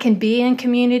and I can be in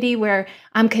community where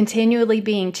I'm continually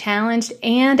being challenged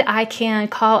and I can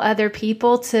call other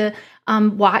people to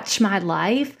watch my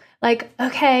life, like,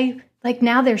 okay, like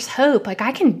now there's hope. Like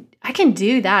I can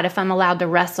do that if I'm allowed to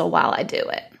wrestle while I do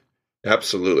it.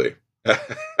 Absolutely.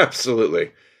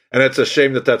 Absolutely. And it's a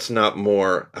shame that that's not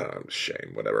more,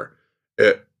 shame, whatever.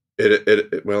 It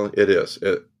is.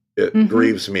 It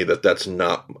grieves me that that's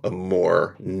not a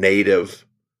more native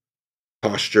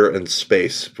posture and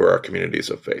space for our communities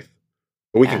of faith.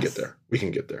 But we can get there. We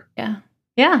can get there.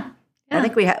 Yeah. I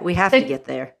think we have to get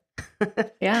there.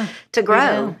 To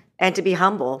grow and to be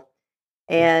humble.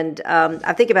 And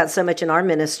I think about so much in our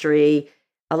ministry,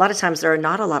 a lot of times there are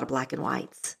not a lot of black and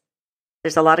whites.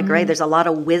 There's a lot of gray. There's a lot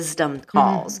of wisdom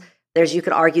calls. You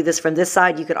could argue this from this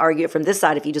side. You could argue it from this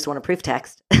side if you just want a proof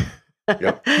text.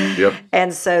 Yep.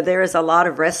 And so there is a lot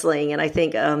of wrestling. And I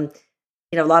think, a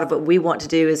lot of what we want to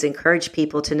do is encourage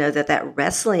people to know that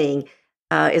wrestling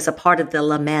is a part of the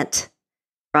lament,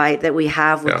 right, that we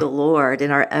have with the Lord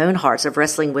in our own hearts of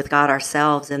wrestling with God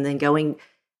ourselves and then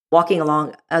walking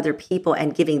along other people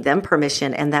and giving them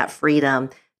permission and that freedom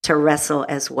to wrestle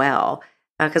as well.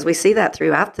 Because we see that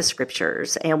throughout the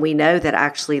scriptures. And we know that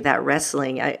actually that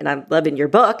wrestling, and I'm loving your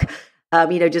book,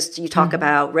 you talk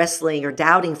about wrestling or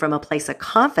doubting from a place of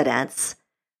confidence.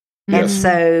 And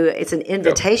so it's an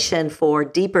invitation for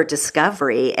deeper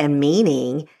discovery and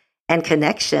meaning and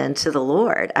connection to the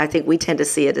Lord. I think we tend to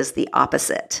see it as the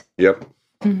opposite. Yep.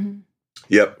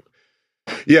 Yep.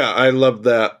 Yeah, I love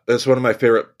that. That's one of my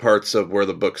favorite parts of where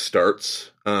the book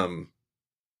starts. And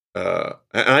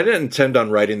I didn't intend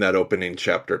on writing that opening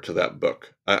chapter to that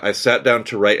book. I sat down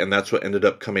to write, and that's what ended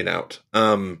up coming out.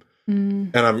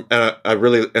 And I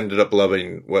really ended up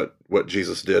loving what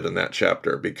Jesus did in that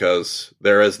chapter, because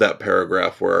there is that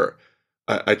paragraph where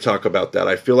I talk about that.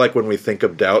 I feel like when we think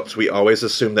of doubts, we always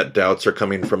assume that doubts are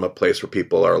coming from a place where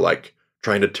people are like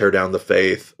trying to tear down the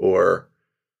faith,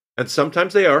 and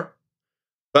sometimes they are.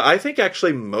 But I think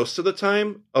actually most of the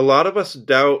time, a lot of us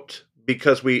doubt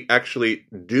because we actually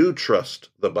do trust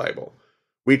the Bible.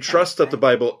 We trust that the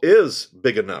Bible is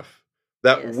big enough,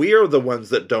 that we are the ones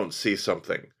that don't see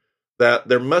something, that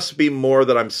there must be more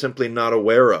that I'm simply not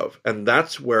aware of. And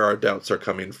that's where our doubts are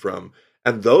coming from.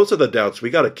 And those are the doubts we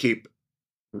got to keep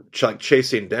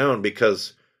chasing down,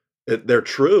 because they're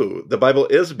true. The Bible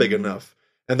is big enough,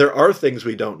 and there are things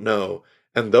we don't know.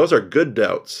 And those are good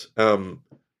doubts.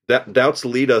 Doubts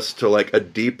lead us to like a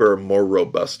deeper, more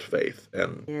robust faith.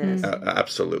 And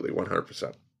absolutely,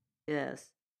 100%. Yes.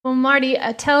 Well, Marty,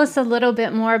 tell us a little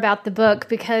bit more about the book,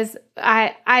 because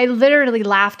I literally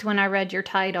laughed when I read your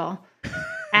title.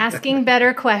 Asking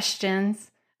Better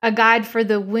Questions, a guide for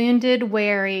the wounded,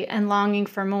 weary, and longing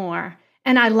for more.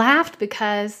 And I laughed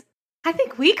because I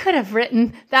think we could have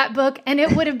written that book and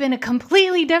it would have been a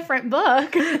completely different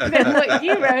book than what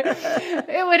you wrote.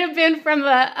 It would have been from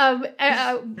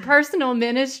a personal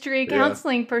ministry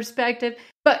counseling perspective.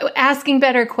 But asking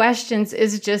better questions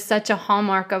is just such a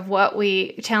hallmark of what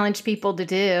we challenge people to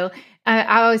do.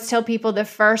 I always tell people the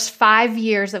first 5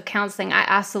 years of counseling, I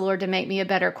ask the Lord to make me a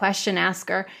better question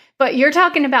asker. But you're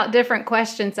talking about different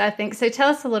questions, I think. So tell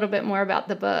us a little bit more about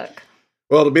the book.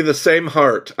 Well, it'll be the same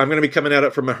heart. I'm going to be coming at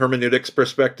it from a hermeneutics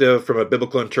perspective, from a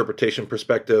biblical interpretation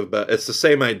perspective, but it's the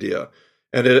same idea.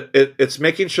 And it's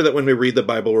making sure that when we read the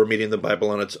Bible, we're meeting the Bible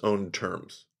on its own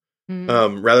terms,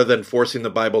 rather than forcing the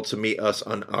Bible to meet us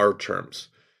on our terms.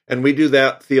 And we do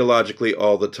that theologically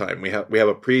all the time. We have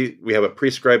a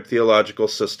prescribed theological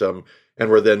system, and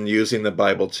we're then using the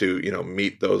Bible to,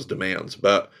 meet those demands.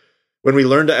 But when we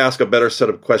learn to ask a better set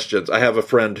of questions, I have a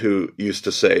friend who used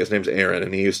to say, his name's Aaron,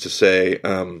 and he used to say,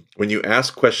 when you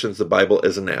ask questions the Bible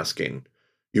isn't asking,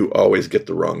 you always get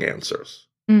the wrong answers.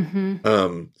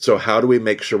 Mm-hmm. So how do we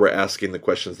make sure we're asking the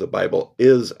questions the Bible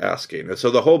is asking? And so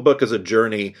the whole book is a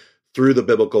journey through the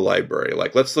biblical library.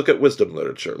 Like, let's look at wisdom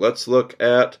literature. Let's look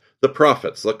at the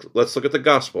prophets. Let's look at the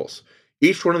Gospels.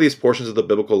 Each one of these portions of the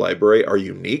biblical library are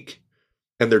unique,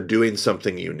 and they're doing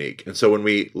something unique. And so when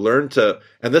we learn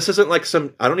and this isn't like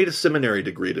I don't need a seminary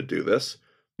degree to do this.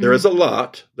 There is a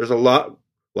lot. There's a lot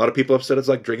of people have said it's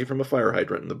like drinking from a fire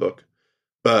hydrant in the book.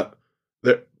 But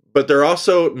they're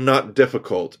also not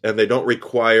difficult, and they don't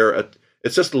require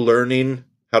it's just learning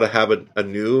how to have a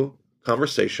new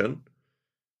conversation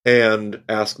and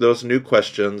ask those new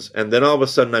questions. And then all of a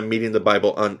sudden I'm meeting the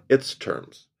Bible on its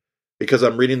terms, because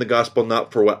I'm reading the gospel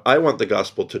not for what I want the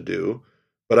gospel to do,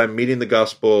 but I'm meeting the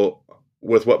gospel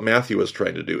with what Matthew is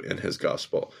trying to do in his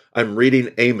gospel. I'm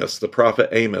reading Amos, the prophet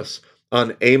Amos,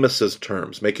 on Amos's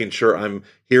terms, making sure I'm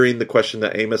hearing the question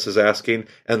that Amos is asking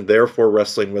and therefore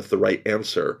wrestling with the right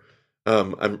answer.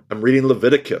 I'm reading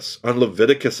Leviticus on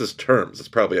Leviticus's terms. It's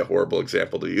probably a horrible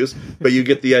example to use, but you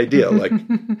get the idea. Like,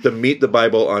 to meet the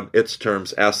Bible on its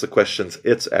terms, ask the questions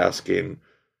it's asking,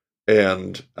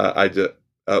 and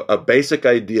a basic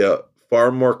idea,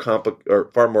 far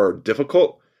more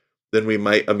difficult than we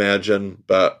might imagine,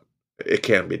 but it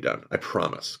can be done. I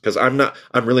promise. Because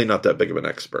I'm really not that big of an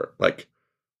expert. Like,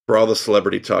 for all the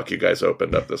celebrity talk you guys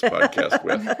opened up this podcast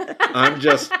with, I'm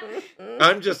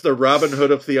just the Robin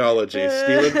Hood of theology,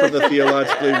 stealing from the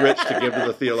theologically rich to give to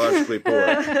the theologically poor.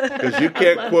 Because you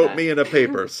can't quote me in a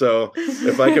paper. So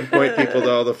if I can point people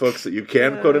to all the folks that you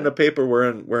can quote in a paper,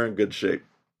 we're in good shape.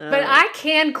 But I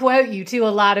can quote you to a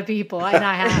lot of people, and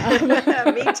I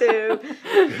have. Me too.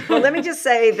 Well, let me just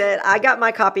say that I got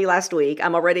my copy last week.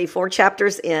 I'm already 4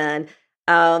 chapters in.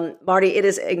 Marty, it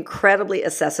is incredibly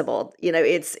accessible.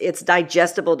 It's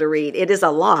digestible to read. It is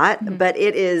a lot, but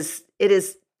it is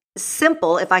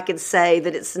simple. If I could say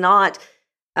that it's not,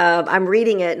 I'm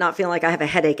reading it, not feeling like I have a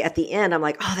headache at the end. I'm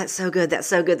like, oh, that's so good. That's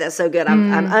so good. That's so good.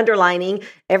 I'm underlining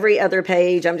every other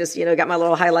page. I'm just, got my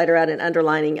little highlighter out and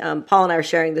underlining. Paul and I are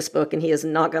sharing this book, and he is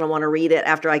not going to want to read it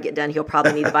after I get done. He'll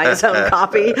probably need to buy his own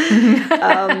copy.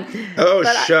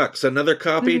 Shucks. Another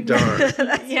copy? Darn. That's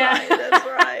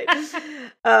right.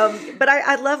 But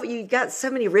I love you've got so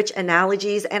many rich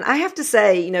analogies. And I have to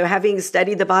say, having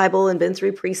studied the Bible and been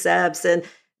through precepts and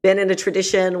been in a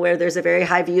tradition where there's a very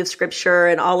high view of Scripture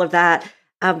and all of that,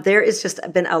 there has just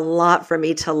been a lot for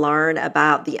me to learn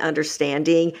about the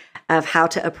understanding of how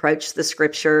to approach the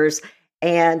Scriptures.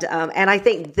 And I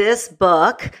think this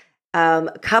book,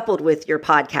 coupled with your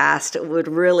podcast, would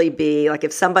really be like,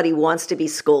 if somebody wants to be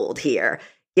schooled here,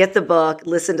 get the book,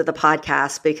 listen to the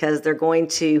podcast, because they're going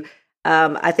to,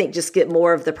 I think, just get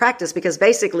more of the practice. Because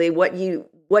basically what you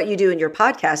do in your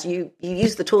podcast, you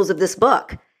use the tools of this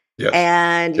book. Yes.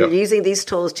 And you're using these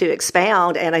tools to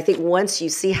expound. And I think once you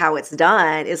see how it's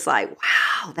done, it's like,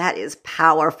 wow, that is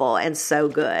powerful and so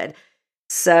good.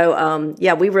 So,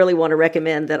 we really want to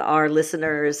recommend that our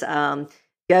listeners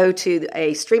go to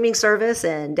a streaming service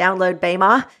and download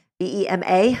BEMA,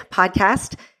 BEMA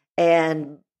podcast,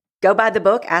 and go buy the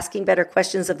book, Asking Better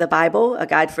Questions of the Bible, a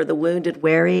guide for the wounded,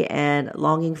 weary, and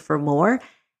longing for more.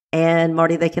 And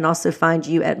Marty, they can also find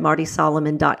you at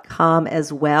martysolomon.com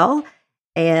as well.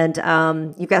 And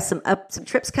you've got some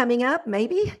trips coming up,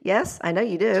 maybe? Yes, I know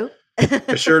you do.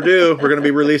 I sure do. We're going to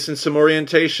be releasing some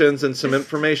orientations and some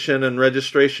information, and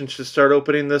registration should start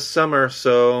opening this summer.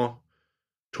 So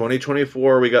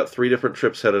 2024, we got 3 different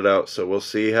trips headed out. So we'll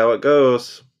see how it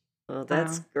goes. Well,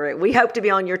 that's great. We hope to be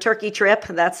on your Turkey trip.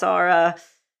 That's our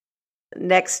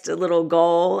next little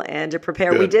goal and to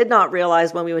prepare. Good. We did not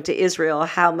realize when we went to Israel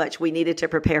how much we needed to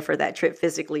prepare for that trip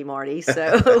physically, Marty.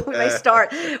 So we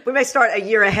may start a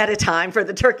year ahead of time for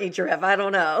the turkey trip. I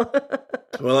don't know.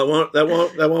 Well,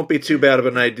 that won't be too bad of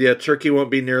an idea. Turkey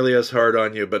won't be nearly as hard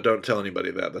on you, but don't tell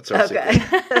anybody that. That's our secret.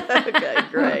 Okay,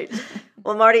 great.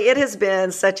 Well, Marty, it has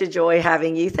been such a joy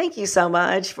having you. Thank you so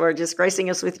much for just gracing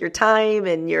us with your time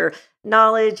and your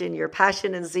knowledge and your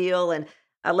passion and zeal. And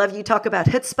I love you talk about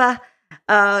chutzpah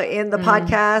in the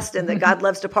podcast, and that God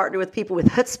loves to partner with people with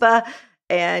chutzpah.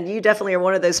 And you definitely are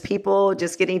one of those people,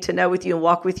 just getting to know with you and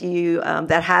walk with you,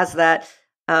 that has that.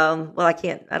 How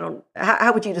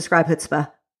would you describe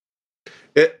chutzpah?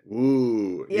 I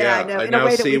know. I now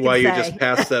see why you just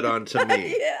passed that on to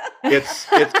me. Yeah. It's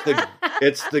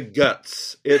the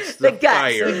guts. It's the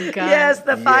fire. Yes,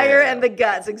 the fire and the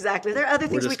guts. Exactly. There are other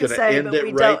things we can say, but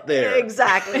we don't. There.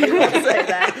 Exactly. We won't say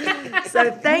that. So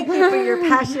thank you for your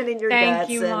passion and your guts. Thank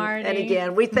you, Marty. And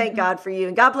again, we thank God for you,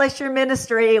 and God bless your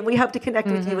ministry. And we hope to connect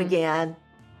with you again.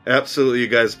 Absolutely, you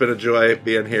guys. It's been a joy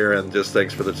being here, and just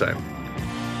thanks for the time.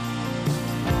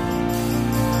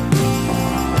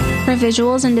 For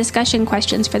visuals and discussion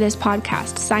questions for this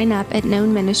podcast, sign up at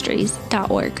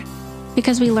knownministries.org.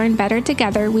 Because we learn better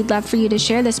together, we'd love for you to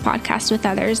share this podcast with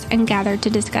others and gather to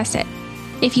discuss it.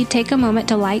 If you take a moment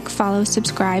to like, follow,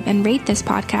 subscribe, and rate this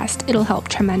podcast, it'll help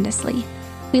tremendously.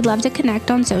 We'd love to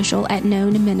connect on social at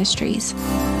Known Ministries.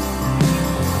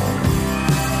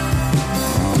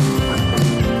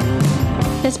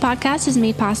 This podcast is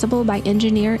made possible by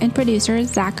engineer and producer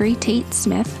Zachary Tate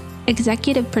Smith,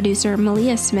 executive producer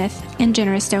Malia Smith, and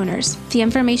generous donors. The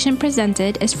information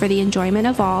presented is for the enjoyment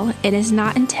of all. It is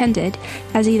not intended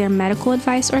as either medical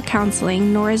advice or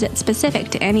counseling, nor is it specific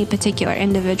to any particular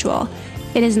individual.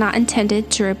 It is not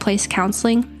intended to replace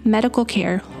counseling, medical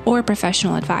care, or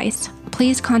professional advice.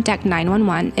 Please contact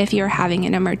 911 if you're having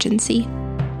an emergency.